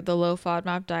through the low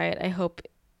FODMAP diet, I hope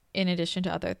in addition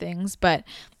to other things, but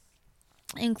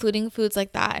including foods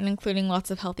like that and including lots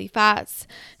of healthy fats,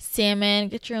 salmon,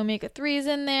 get your omega-3s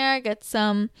in there, get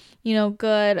some,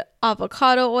 good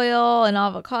avocado oil and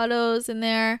avocados in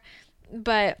there,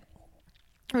 but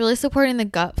really supporting the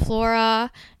gut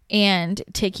flora and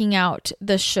taking out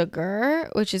the sugar,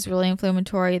 which is really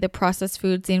inflammatory, the processed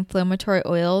foods, the inflammatory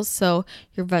oils. So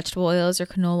your vegetable oils, your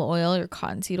canola oil, your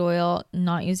cottonseed oil,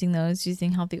 not using those,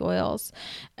 using healthy oils.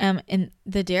 And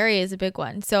the dairy is a big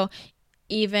one. So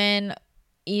even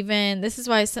this is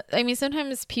why,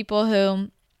 sometimes people who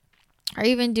are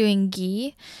even doing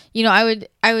ghee, I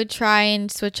would try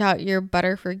and switch out your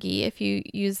butter for ghee if you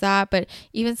use that, but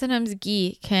even sometimes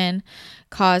ghee can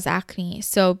cause acne.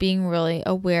 So being really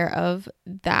aware of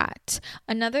that.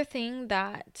 Another thing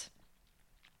that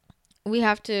we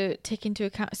have to take into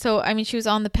account. So, she was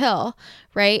on the pill,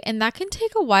 right? And that can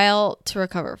take a while to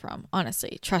recover from,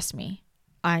 honestly, trust me.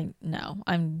 I know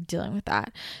I'm dealing with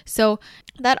that. So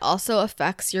that also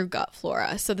affects your gut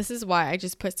flora. So this is why I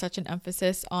just put such an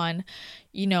emphasis on,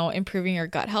 improving your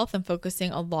gut health and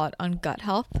focusing a lot on gut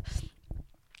health.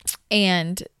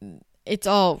 And it's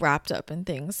all wrapped up in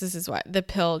things. This is why the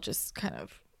pill just kind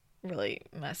of really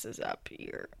messes up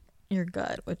your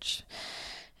gut, which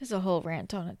is a whole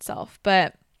rant on itself.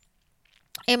 But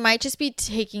it might just be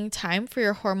taking time for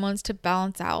your hormones to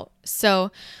balance out.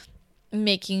 So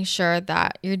making sure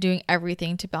that you're doing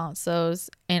everything to balance those,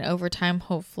 and over time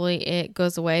hopefully it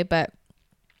goes away. But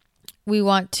we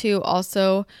want to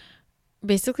also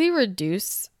basically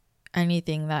reduce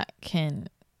anything that can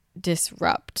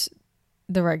disrupt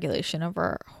the regulation of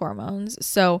our hormones.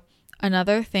 So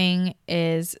another thing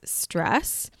is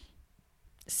stress.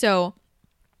 So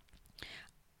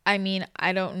I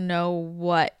don't know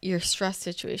what your stress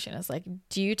situation is like.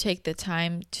 Do you take the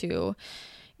time to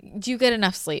do you get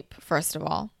enough sleep, first of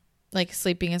all? Like,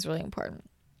 sleeping is really important.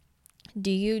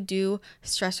 Do you do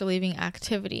stress relieving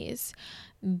activities?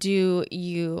 Do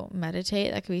you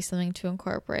meditate? That could be something to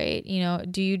incorporate.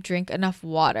 Do you drink enough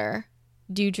water?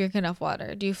 Do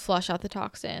you flush out the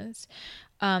toxins?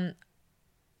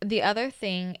 The other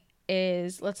thing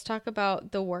is, let's talk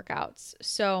about the workouts.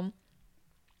 So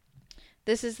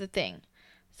this is the thing.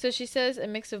 So she says a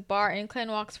mix of bar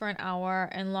incline walks for an hour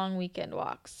and long weekend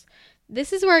walks.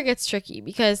 This is where it gets tricky,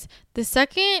 because the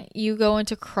second you go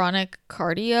into chronic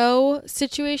cardio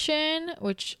situation,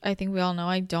 which I think we all know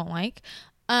I don't like,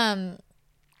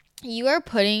 you are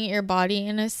putting your body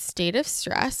in a state of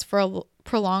stress for a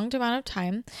prolonged amount of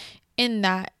time, and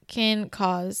that can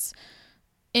cause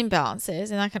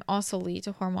imbalances, and that can also lead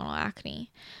to hormonal acne.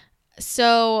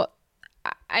 So,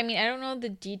 I don't know the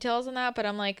details on that, but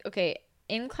I'm like, okay,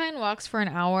 incline walks for an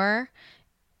hour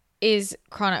is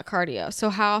chronic cardio.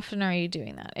 So how often are you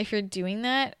doing that? If you're doing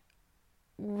that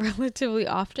relatively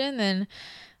often, then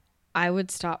I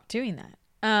would stop doing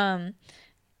that.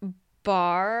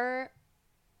 Bar,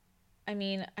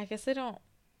 I guess I don't.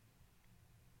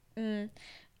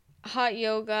 Hot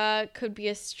yoga could be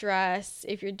a stress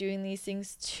if you're doing these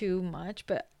things too much,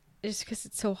 but just because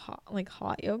it's so hot. Like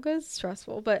hot yoga is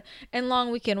stressful, and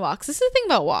long weekend walks. This is the thing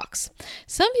about walks.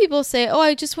 Some people say, oh,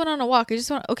 I just went on a walk.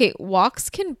 Okay, walks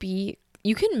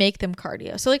you can make them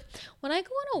cardio. So like when I go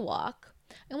on a walk,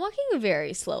 I'm walking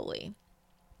very slowly.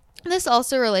 This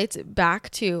also relates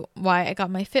back to why I got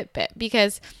my Fitbit,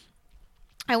 because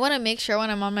I want to make sure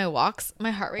when I'm on my walks, my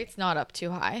heart rate's not up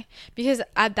too high, because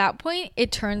at that point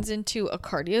it turns into a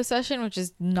cardio session, which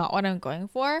is not what I'm going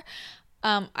for.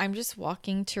 I'm just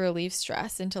walking to relieve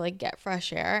stress and to like get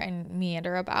fresh air and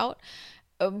meander about,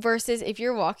 versus if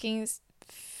you're walking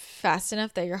fast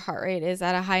enough that your heart rate is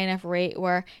at a high enough rate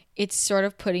where it's sort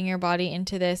of putting your body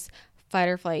into this fight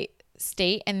or flight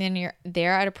state, and then you're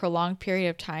there at a prolonged period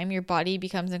of time, your body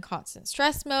becomes in constant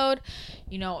stress mode.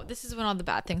 This is when all the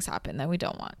bad things happen that we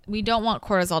don't want. We don't want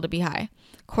cortisol to be high.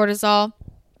 Cortisol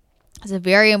is a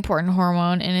very important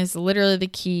hormone and is literally the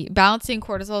key. Balancing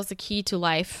cortisol is the key to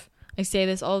life. I say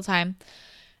this all the time.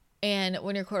 And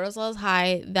when your cortisol is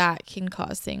high, that can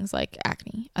cause things like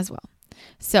acne as well.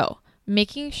 So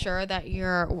making sure that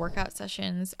your workout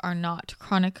sessions are not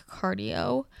chronic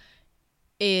cardio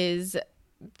is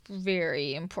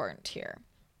very important here.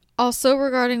 Also,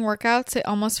 regarding workouts, I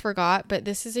almost forgot, but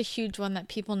this is a huge one that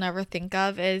people never think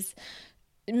of, is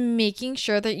making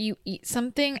sure that you eat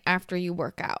something after you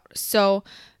work out. So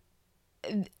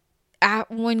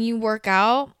when you work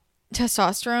out,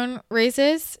 testosterone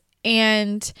raises,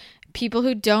 and people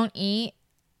who don't eat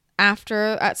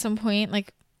after, at some point,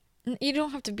 like, you don't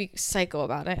have to be psycho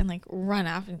about it and like run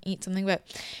out and eat something, but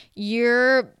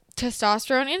your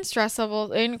testosterone and stress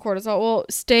levels and cortisol will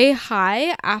stay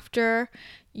high after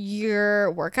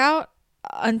your workout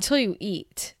until you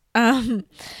eat.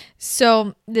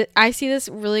 So I see this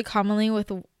really commonly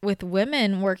with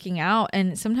women working out,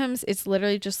 and sometimes it's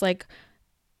literally just like,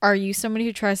 are you somebody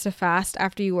who tries to fast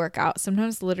after you work out?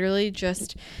 Sometimes literally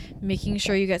just making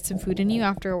sure you get some food in you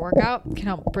after a workout can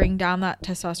help bring down that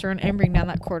testosterone and bring down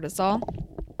that cortisol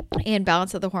and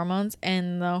balance out the hormones,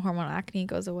 and the hormone acne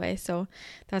goes away. So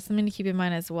that's something to keep in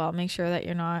mind as well. Make sure that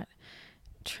you're not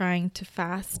trying to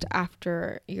fast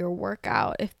after your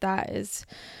workout, if that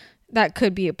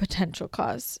could be a potential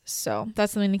cause. So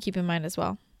that's something to keep in mind as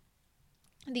well.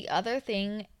 The other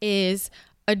thing is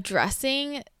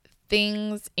addressing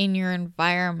things in your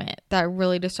environment that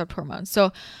really disrupt hormones.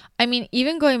 So,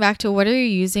 even going back to what are you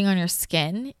using on your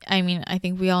skin? I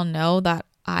think we all know that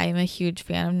I'm a huge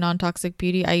fan of non-toxic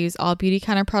beauty. I use all beauty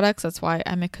kind of products. That's why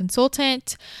I'm a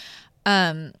consultant.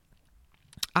 I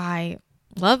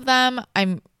love them.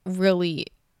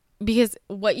 Because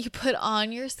what you put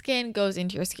on your skin goes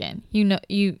into your skin.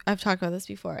 I've talked about this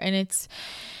before, and it's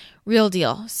real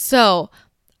deal. So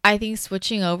I think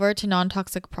switching over to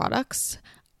non-toxic products,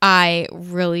 I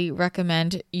really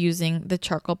recommend using the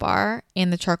charcoal bar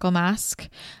and the charcoal mask.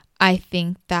 I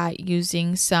think that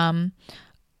using some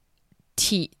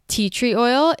tea tree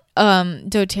oil,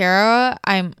 doTERRA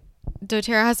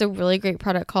has a really great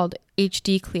product called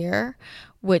HD Clear,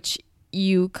 which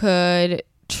you could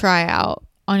try out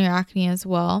on your acne as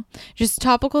well. Just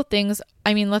topical things.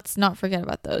 Let's not forget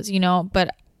about those,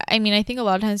 but I think a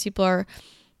lot of times people are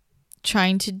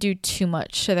trying to do too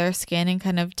much to their skin and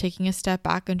kind of taking a step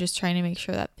back and just trying to make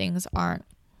sure that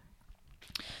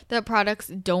that products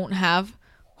don't have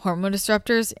hormone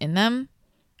disruptors in them.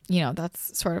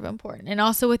 That's sort of important. And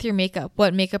also with your makeup,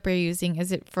 what makeup are you using?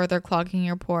 Is it further clogging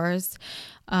your pores?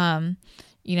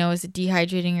 Is it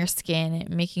dehydrating your skin? And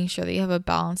making sure that you have a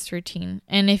balanced routine.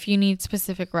 And if you need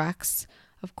specific recs,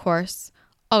 of course,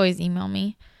 always email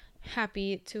me.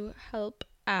 Happy to help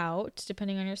out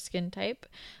depending on your skin type.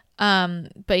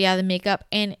 But yeah, the makeup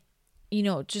and,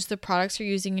 just the products you're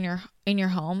using in your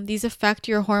home, these affect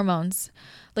your hormones.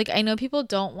 Like, I know people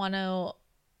don't want to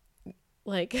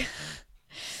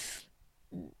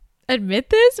admit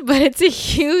this, but it's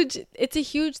a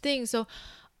huge thing. So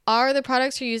are the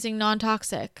products you're using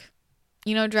non-toxic?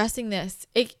 Addressing this.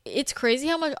 It's crazy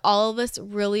how much all of this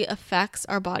really affects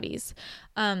our bodies.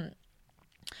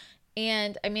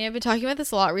 And I've been talking about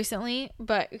this a lot recently,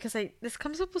 but because this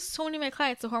comes up with so many of my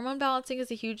clients. So hormone balancing is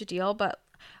a huge deal, but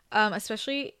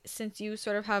especially since you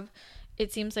sort of have,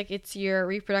 it seems like it's your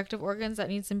reproductive organs that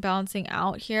need some balancing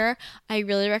out here. I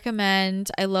really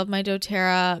recommend, I love my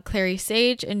doTERRA Clary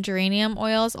Sage and Geranium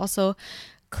oils, also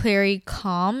Clary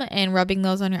Calm, and rubbing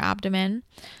those on your abdomen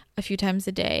a few times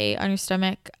a day on your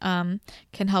stomach can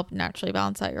help naturally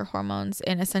balance out your hormones.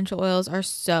 And essential oils are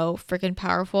so freaking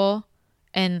powerful.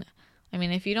 And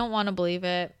if you don't want to believe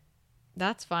it,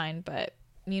 that's fine. But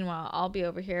meanwhile, I'll be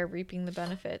over here reaping the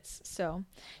benefits. So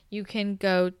you can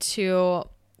go to,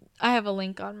 I have a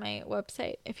link on my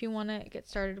website if you want to get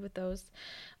started with those.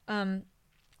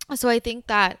 So I think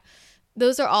that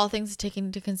those are all things to take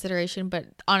into consideration. But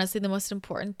honestly, the most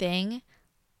important thing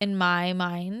in my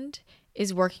mind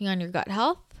is working on your gut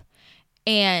health.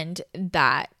 And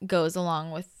that goes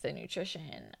along with the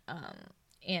nutrition,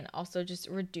 and also just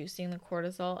reducing the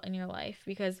cortisol in your life,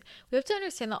 because we have to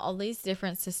understand that all these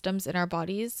different systems in our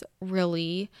bodies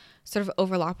really sort of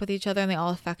overlap with each other, and they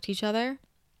all affect each other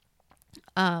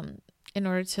in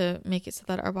order to make it so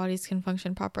that our bodies can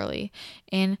function properly.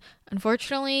 And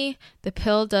unfortunately, the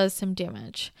pill does some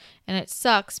damage, and it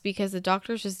sucks because the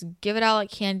doctors just give it out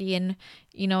like candy, and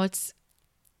it's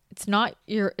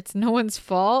no one's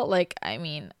fault. Like, I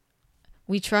mean,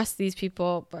 we trust these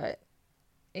people, but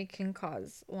it can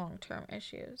cause long-term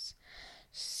issues.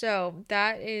 So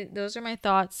those are my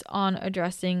thoughts on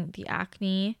addressing the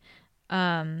acne.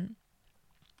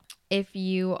 If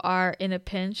you are in a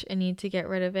pinch and need to get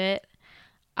rid of it,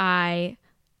 I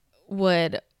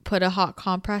would put a hot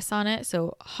compress on it.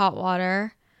 So hot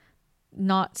water,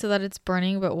 not so that it's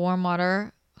burning, but warm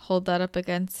water, hold that up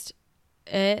against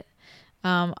it.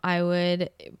 I would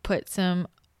put some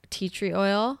tea tree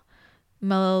oil,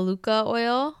 Melaleuca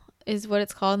oil is what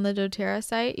it's called on the doTERRA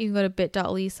site. You can go to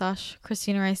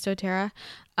bit.ly/Christina Rice doTERRA.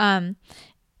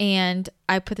 And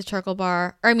I put the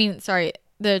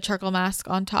the charcoal mask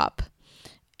on top,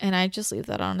 and I just leave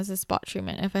that on as a spot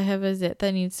treatment. If I have a zit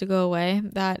that needs to go away,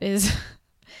 that's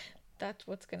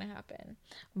what's going to happen.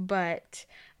 But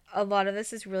a lot of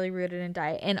this is really rooted in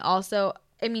diet. And also,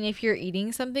 I mean, if you're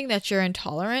eating something that you're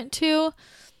intolerant to,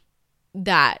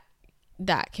 that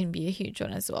can be a huge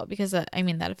one as well, because that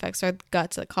affects our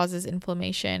guts, that causes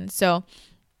inflammation. So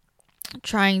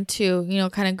trying to,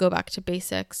 kind of go back to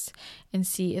basics and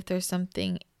see if there's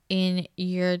something in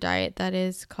your diet that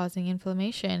is causing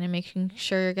inflammation, and making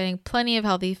sure you're getting plenty of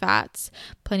healthy fats,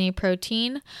 plenty of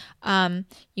protein.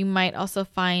 You might also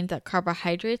find that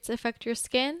carbohydrates affect your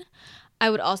skin. I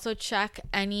would also check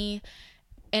any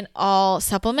and all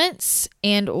supplements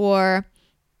and or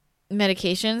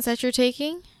medications that you're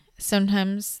taking.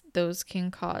 Sometimes those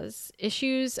can cause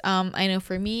issues. I know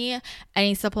for me,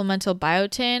 any supplemental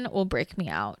biotin will break me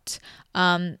out.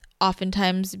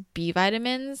 Oftentimes B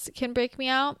vitamins can break me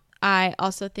out. I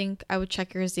also think I would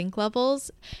check your zinc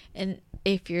levels. And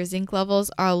if your zinc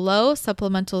levels are low,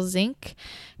 supplemental zinc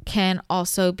can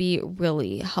also be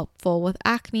really helpful with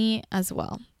acne as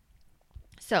well.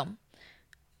 So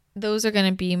those are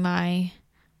going to be my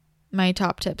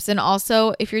top tips. And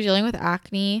also, if you're dealing with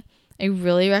acne, I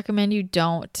really recommend you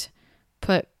don't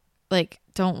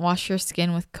wash your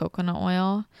skin with coconut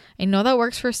oil. I know that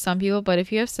works for some people, but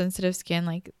if you have sensitive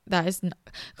skin,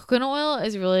 coconut oil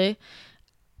is really,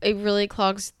 it really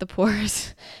clogs the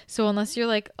pores. So unless you're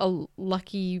like one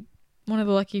of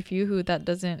the lucky few who that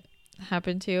doesn't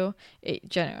happen to, it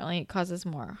generally causes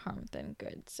more harm than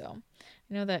good. So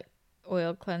I know that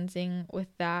oil cleansing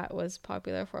with that was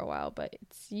popular for a while, but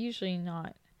it's usually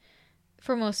not.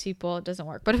 For most people, it doesn't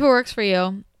work. But if it works for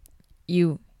you,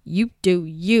 you do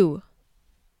you,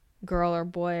 girl or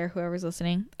boy or whoever's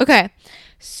listening. Okay,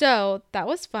 so that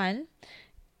was fun.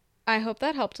 I hope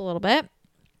that helped a little bit.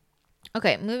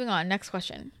 Okay, moving on. Next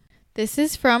question. This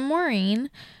is from Maureen.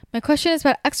 My question is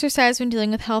about exercise when dealing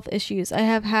with health issues. I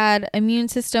have had immune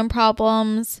system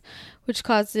problems, which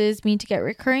causes me to get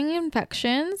recurring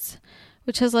infections,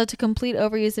 which has led to complete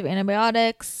overuse of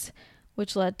antibiotics,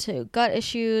 which led to gut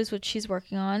issues, which she's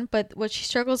working on. But what she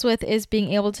struggles with is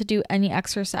being able to do any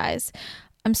exercise.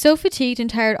 I'm so fatigued and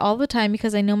tired all the time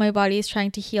because I know my body is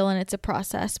trying to heal and it's a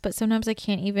process, but sometimes I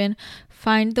can't even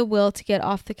find the will to get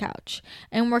off the couch.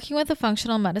 I'm working with a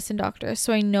functional medicine doctor,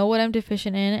 so I know what I'm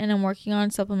deficient in, and I'm working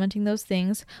on supplementing those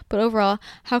things. But overall,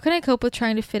 how can I cope with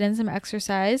trying to fit in some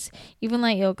exercise, even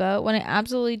light yoga, when I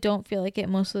absolutely don't feel like it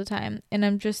most of the time, and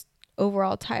I'm just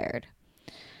overall tired?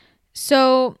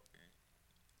 So,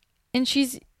 and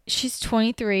she's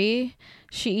 23.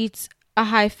 She eats a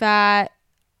high fat,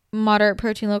 moderate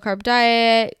protein, low carb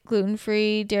diet,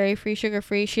 gluten-free, dairy-free,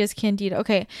 sugar-free. She has candida.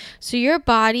 Okay, so your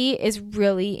body is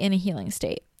really in a healing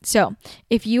state. So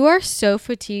if you are so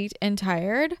fatigued and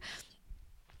tired,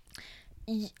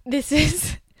 this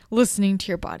is listening to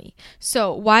your body.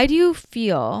 So why do you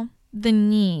feel the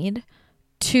need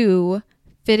to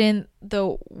fit in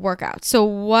the workout? So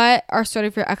what are sort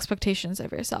of your expectations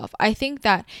of yourself? I think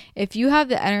that if you have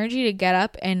the energy to get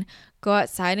up and go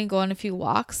outside and go on a few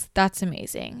walks, that's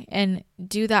amazing. And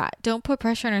do that. Don't put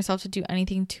pressure on yourself to do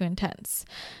anything too intense.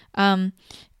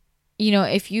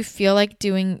 If you feel like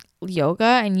doing yoga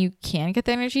and you can get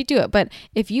the energy, do it. But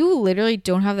if you literally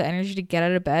don't have the energy to get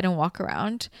out of bed and walk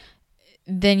around,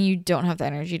 then you don't have the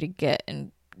energy to get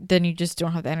and then you just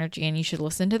don't have the energy, and you should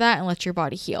listen to that and let your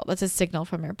body heal. That's a signal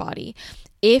from your body.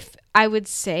 If I would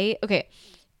say, okay,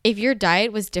 if your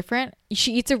diet was different,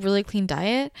 she eats a really clean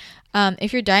diet.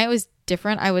 If your diet was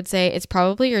different, I would say it's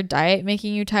probably your diet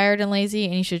making you tired and lazy,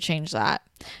 and you should change that.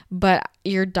 But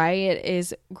your diet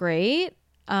is great.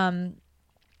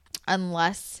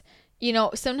 Unless,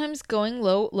 sometimes going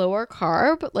lower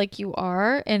carb like you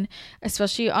are, and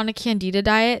especially on a Candida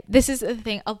diet, this is the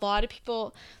thing. A lot of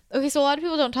people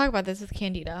don't talk about this with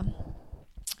Candida.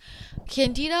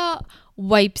 Candida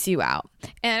wipes you out.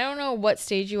 And I don't know what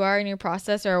stage you are in your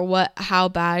process or how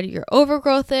bad your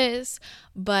overgrowth is,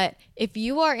 but if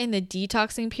you are in the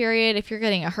detoxing period, if you're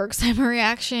getting a Herxheimer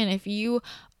reaction,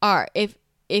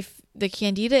 if the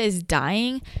Candida is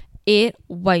dying, it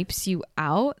wipes you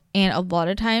out. And a lot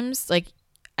of times,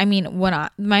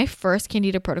 my first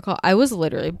Candida protocol, I was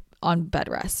literally on bed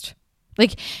rest.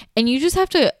 And you just have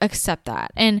to accept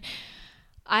that. And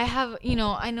I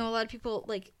know a lot of people,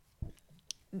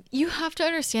 you have to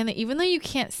understand that even though you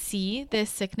can't see this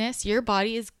sickness, your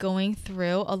body is going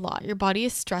through a lot. Your body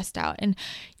is stressed out, and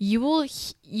you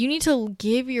need to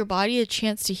give your body a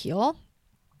chance to heal.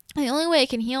 The only way it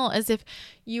can heal is if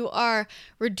you are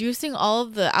reducing all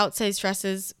of the outside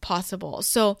stresses possible.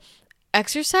 So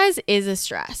exercise is a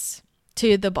stress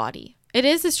to the body. It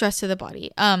is a stress to the body.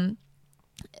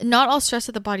 Not all stress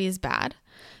to the body is bad.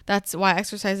 That's why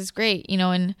exercise is great.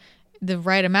 In the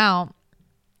right amount,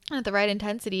 at the right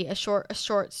intensity, a short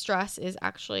stress is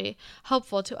actually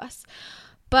helpful to us.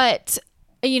 But,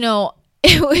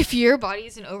 if your body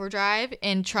is in overdrive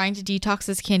and trying to detox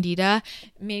this Candida,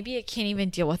 maybe it can't even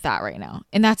deal with that right now.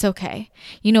 And that's okay.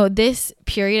 This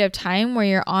period of time where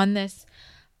you're on this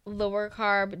lower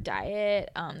carb diet,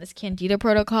 this Candida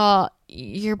protocol,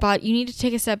 your body, you need to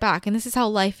take a step back. And this is how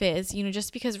life is.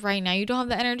 Just because right now you don't have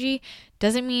the energy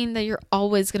doesn't mean that you're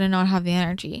always going to not have the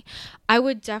energy. I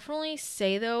would definitely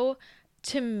say, though,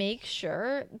 to make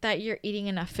sure that you're eating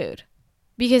enough food.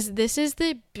 Because this is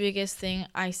the biggest thing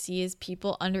I see is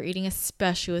people under eating,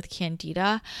 especially with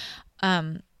Candida.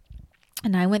 And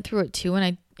I went through it too, and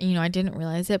I didn't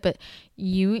realize it, but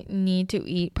you need to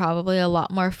eat probably a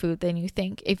lot more food than you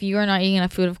think. If you are not eating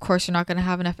enough food, of course, you're not going to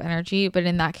have enough energy. But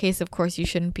in that case, of course, you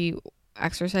shouldn't be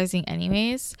exercising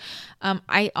anyways.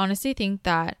 I honestly think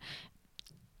that,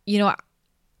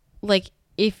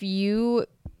 if you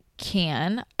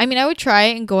can, I would try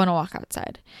and go on a walk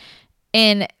outside.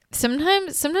 And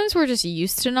sometimes we're just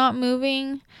used to not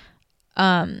moving.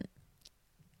 And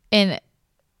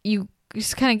you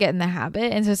just kind of get in the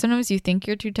habit. And so sometimes you think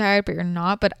you're too tired, but you're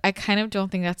not. But I kind of don't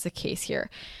think that's the case here,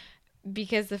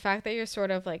 because the fact that you're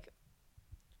sort of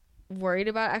worried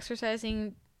about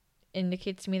exercising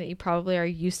indicates to me that you probably are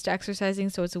used to exercising.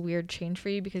 So it's a weird change for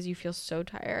you because you feel so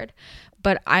tired.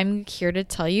 But I'm here to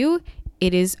tell you,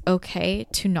 it is okay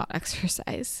to not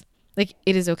exercise. It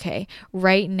is okay.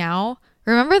 Right now,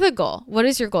 remember the goal. What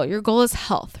is your goal? Your goal is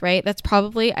health, right?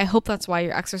 I hope that's why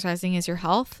you're exercising, is your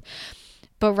health.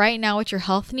 But right now, what your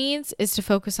health needs is to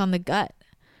focus on the gut,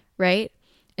 right?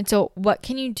 And so what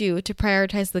can you do to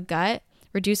prioritize the gut,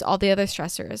 reduce all the other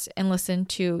stressors, and listen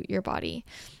to your body?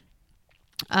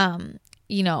 I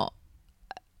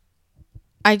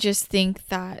just think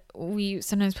that we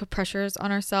sometimes put pressures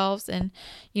on ourselves, and,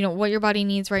 what your body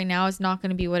needs right now is not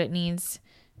going to be what it needs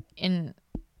in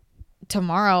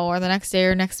tomorrow or the next day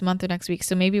or next month or next week.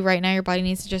 So maybe right now your body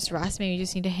needs to just rest. Maybe you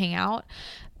just need to hang out,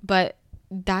 but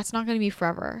that's not going to be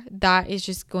forever. That is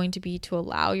just going to be to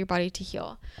allow your body to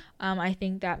heal. I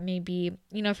think that maybe,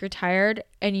 if you're tired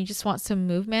and you just want some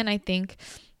movement, I think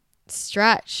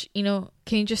stretch, can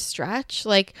you just stretch?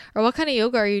 Or what kind of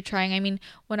yoga are you trying?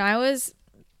 When I was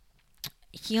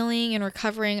healing and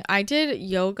recovering, I did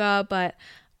yoga, but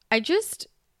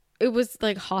it was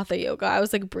like hatha yoga. I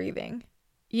was breathing.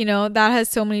 That has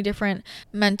so many different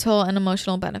mental and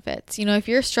emotional benefits. If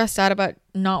you're stressed out about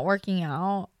not working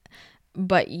out,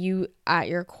 but you at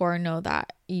your core know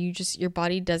that your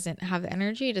body doesn't have the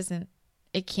energy,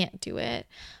 it can't do it,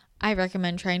 I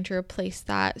recommend trying to replace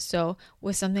that. So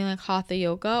with something like hatha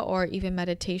yoga or even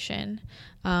meditation,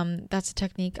 that's a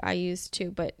technique I use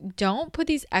too. But don't put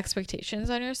these expectations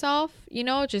on yourself,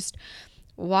 just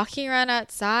walking around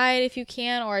outside if you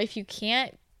can, or if you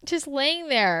can't, just laying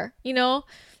there,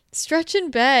 stretch in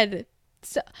bed.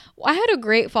 So I had a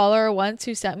great follower once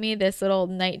who sent me this little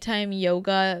nighttime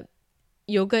yoga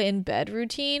in bed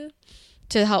routine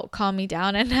to help calm me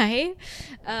down at night.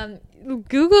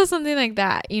 Google something like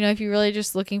that, if you're really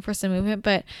just looking for some movement.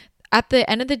 But at the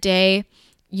end of the day,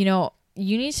 you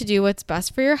need to do what's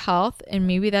best for your health. And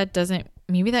maybe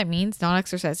that means not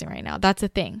exercising right now. That's a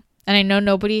thing. And I know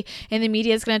nobody in the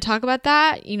media is going to talk about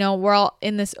that. You know, we're all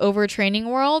in this overtraining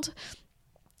world.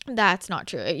 That's not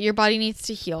true. Your body needs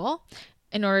to heal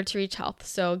in order to reach health.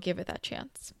 So give it that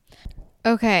chance.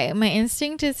 Okay, my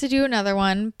instinct is to do another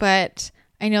one, but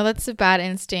I know that's a bad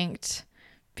instinct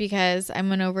because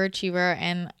I'm an overachiever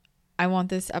and I want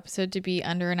this episode to be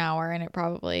under an hour, and it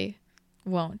probably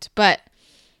won't. But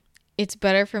it's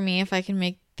better for me if I can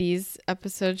make these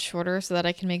episodes shorter so that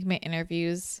I can make my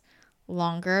interviews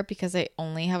longer, because I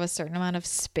only have a certain amount of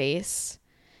space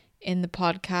in the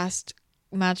podcast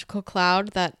magical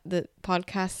cloud that the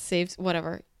podcast saves.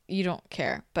 Whatever, you don't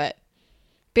care. But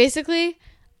basically,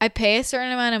 I pay a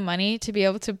certain amount of money to be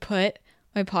able to put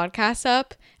my podcast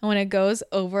up, and when it goes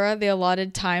over the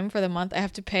allotted time for the month, I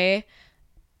have to pay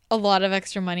a lot of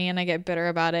extra money, and I get bitter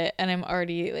about it, and I'm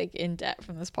already like in debt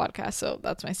from this podcast. So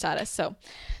that's my status. So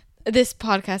this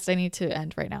podcast I need to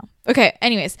end right now. Okay,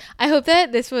 anyways, I hope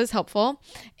that this was helpful,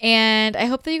 and I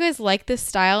hope that you guys like this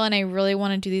style, and I really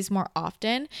want to do these more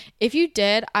often. If you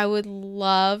did, I would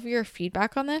love your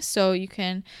feedback on this, so you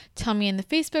can tell me in the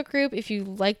Facebook group if you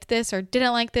liked this or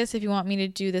didn't like this, if you want me to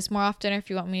do this more often, or if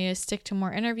you want me to stick to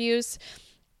more interviews.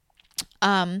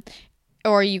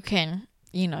 Or you can,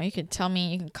 you can tell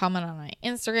me, you can comment on my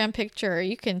Instagram picture, or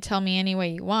you can tell me any way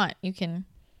you want. You can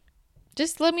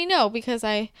just let me know, because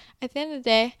at the end of the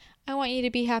day, I want you to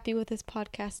be happy with this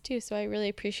podcast too. So I really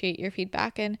appreciate your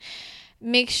feedback, and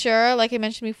make sure, like I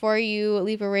mentioned before, you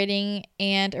leave a rating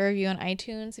and a review on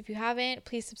iTunes. If you haven't,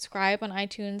 please subscribe on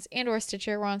iTunes and or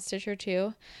Stitcher. We're on Stitcher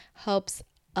too. Helps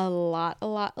a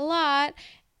lot.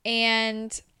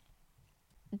 And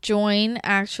join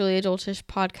Actually Adultish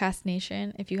Podcast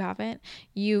Nation if you haven't.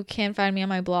 You can find me on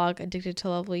my blog,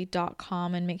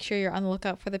 addictedtolovely.com, and make sure you're on the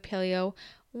lookout for the Paleo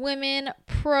Women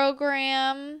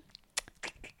program.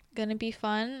 Gonna be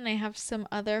fun, and I have some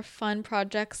other fun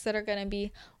projects that are gonna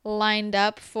be lined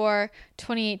up for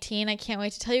 2018. I can't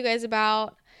wait to tell you guys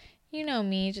about. You know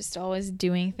me, just always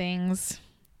doing things,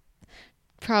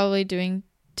 probably doing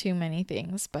too many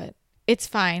things, but it's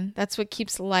fine. That's what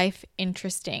keeps life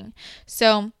interesting.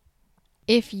 So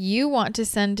if you want to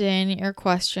send in your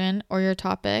question or your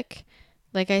topic,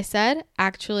 like I said,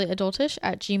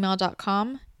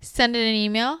 actuallyadultish@gmail.com. Send in an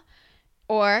email,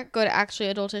 or go to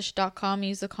actuallyadultish.com,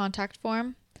 use the contact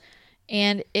form,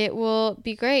 and it will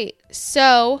be great.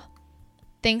 So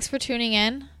thanks for tuning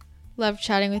in. Love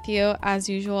chatting with you as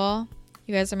usual.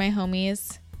 You guys are my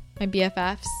homies, my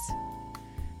BFFs.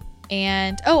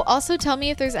 And also tell me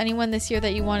if there's anyone this year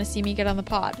that you want to see me get on the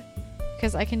pod,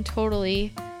 because I can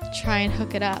totally try and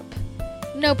hook it up.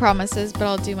 No promises, but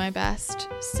I'll do my best.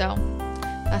 So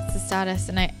that's the status,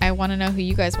 and I want to know who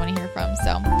you guys want to hear from.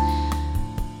 So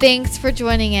thanks for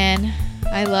joining in.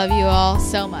 I love you all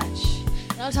so much,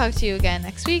 and I'll talk to you again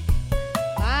next week.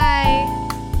 Bye.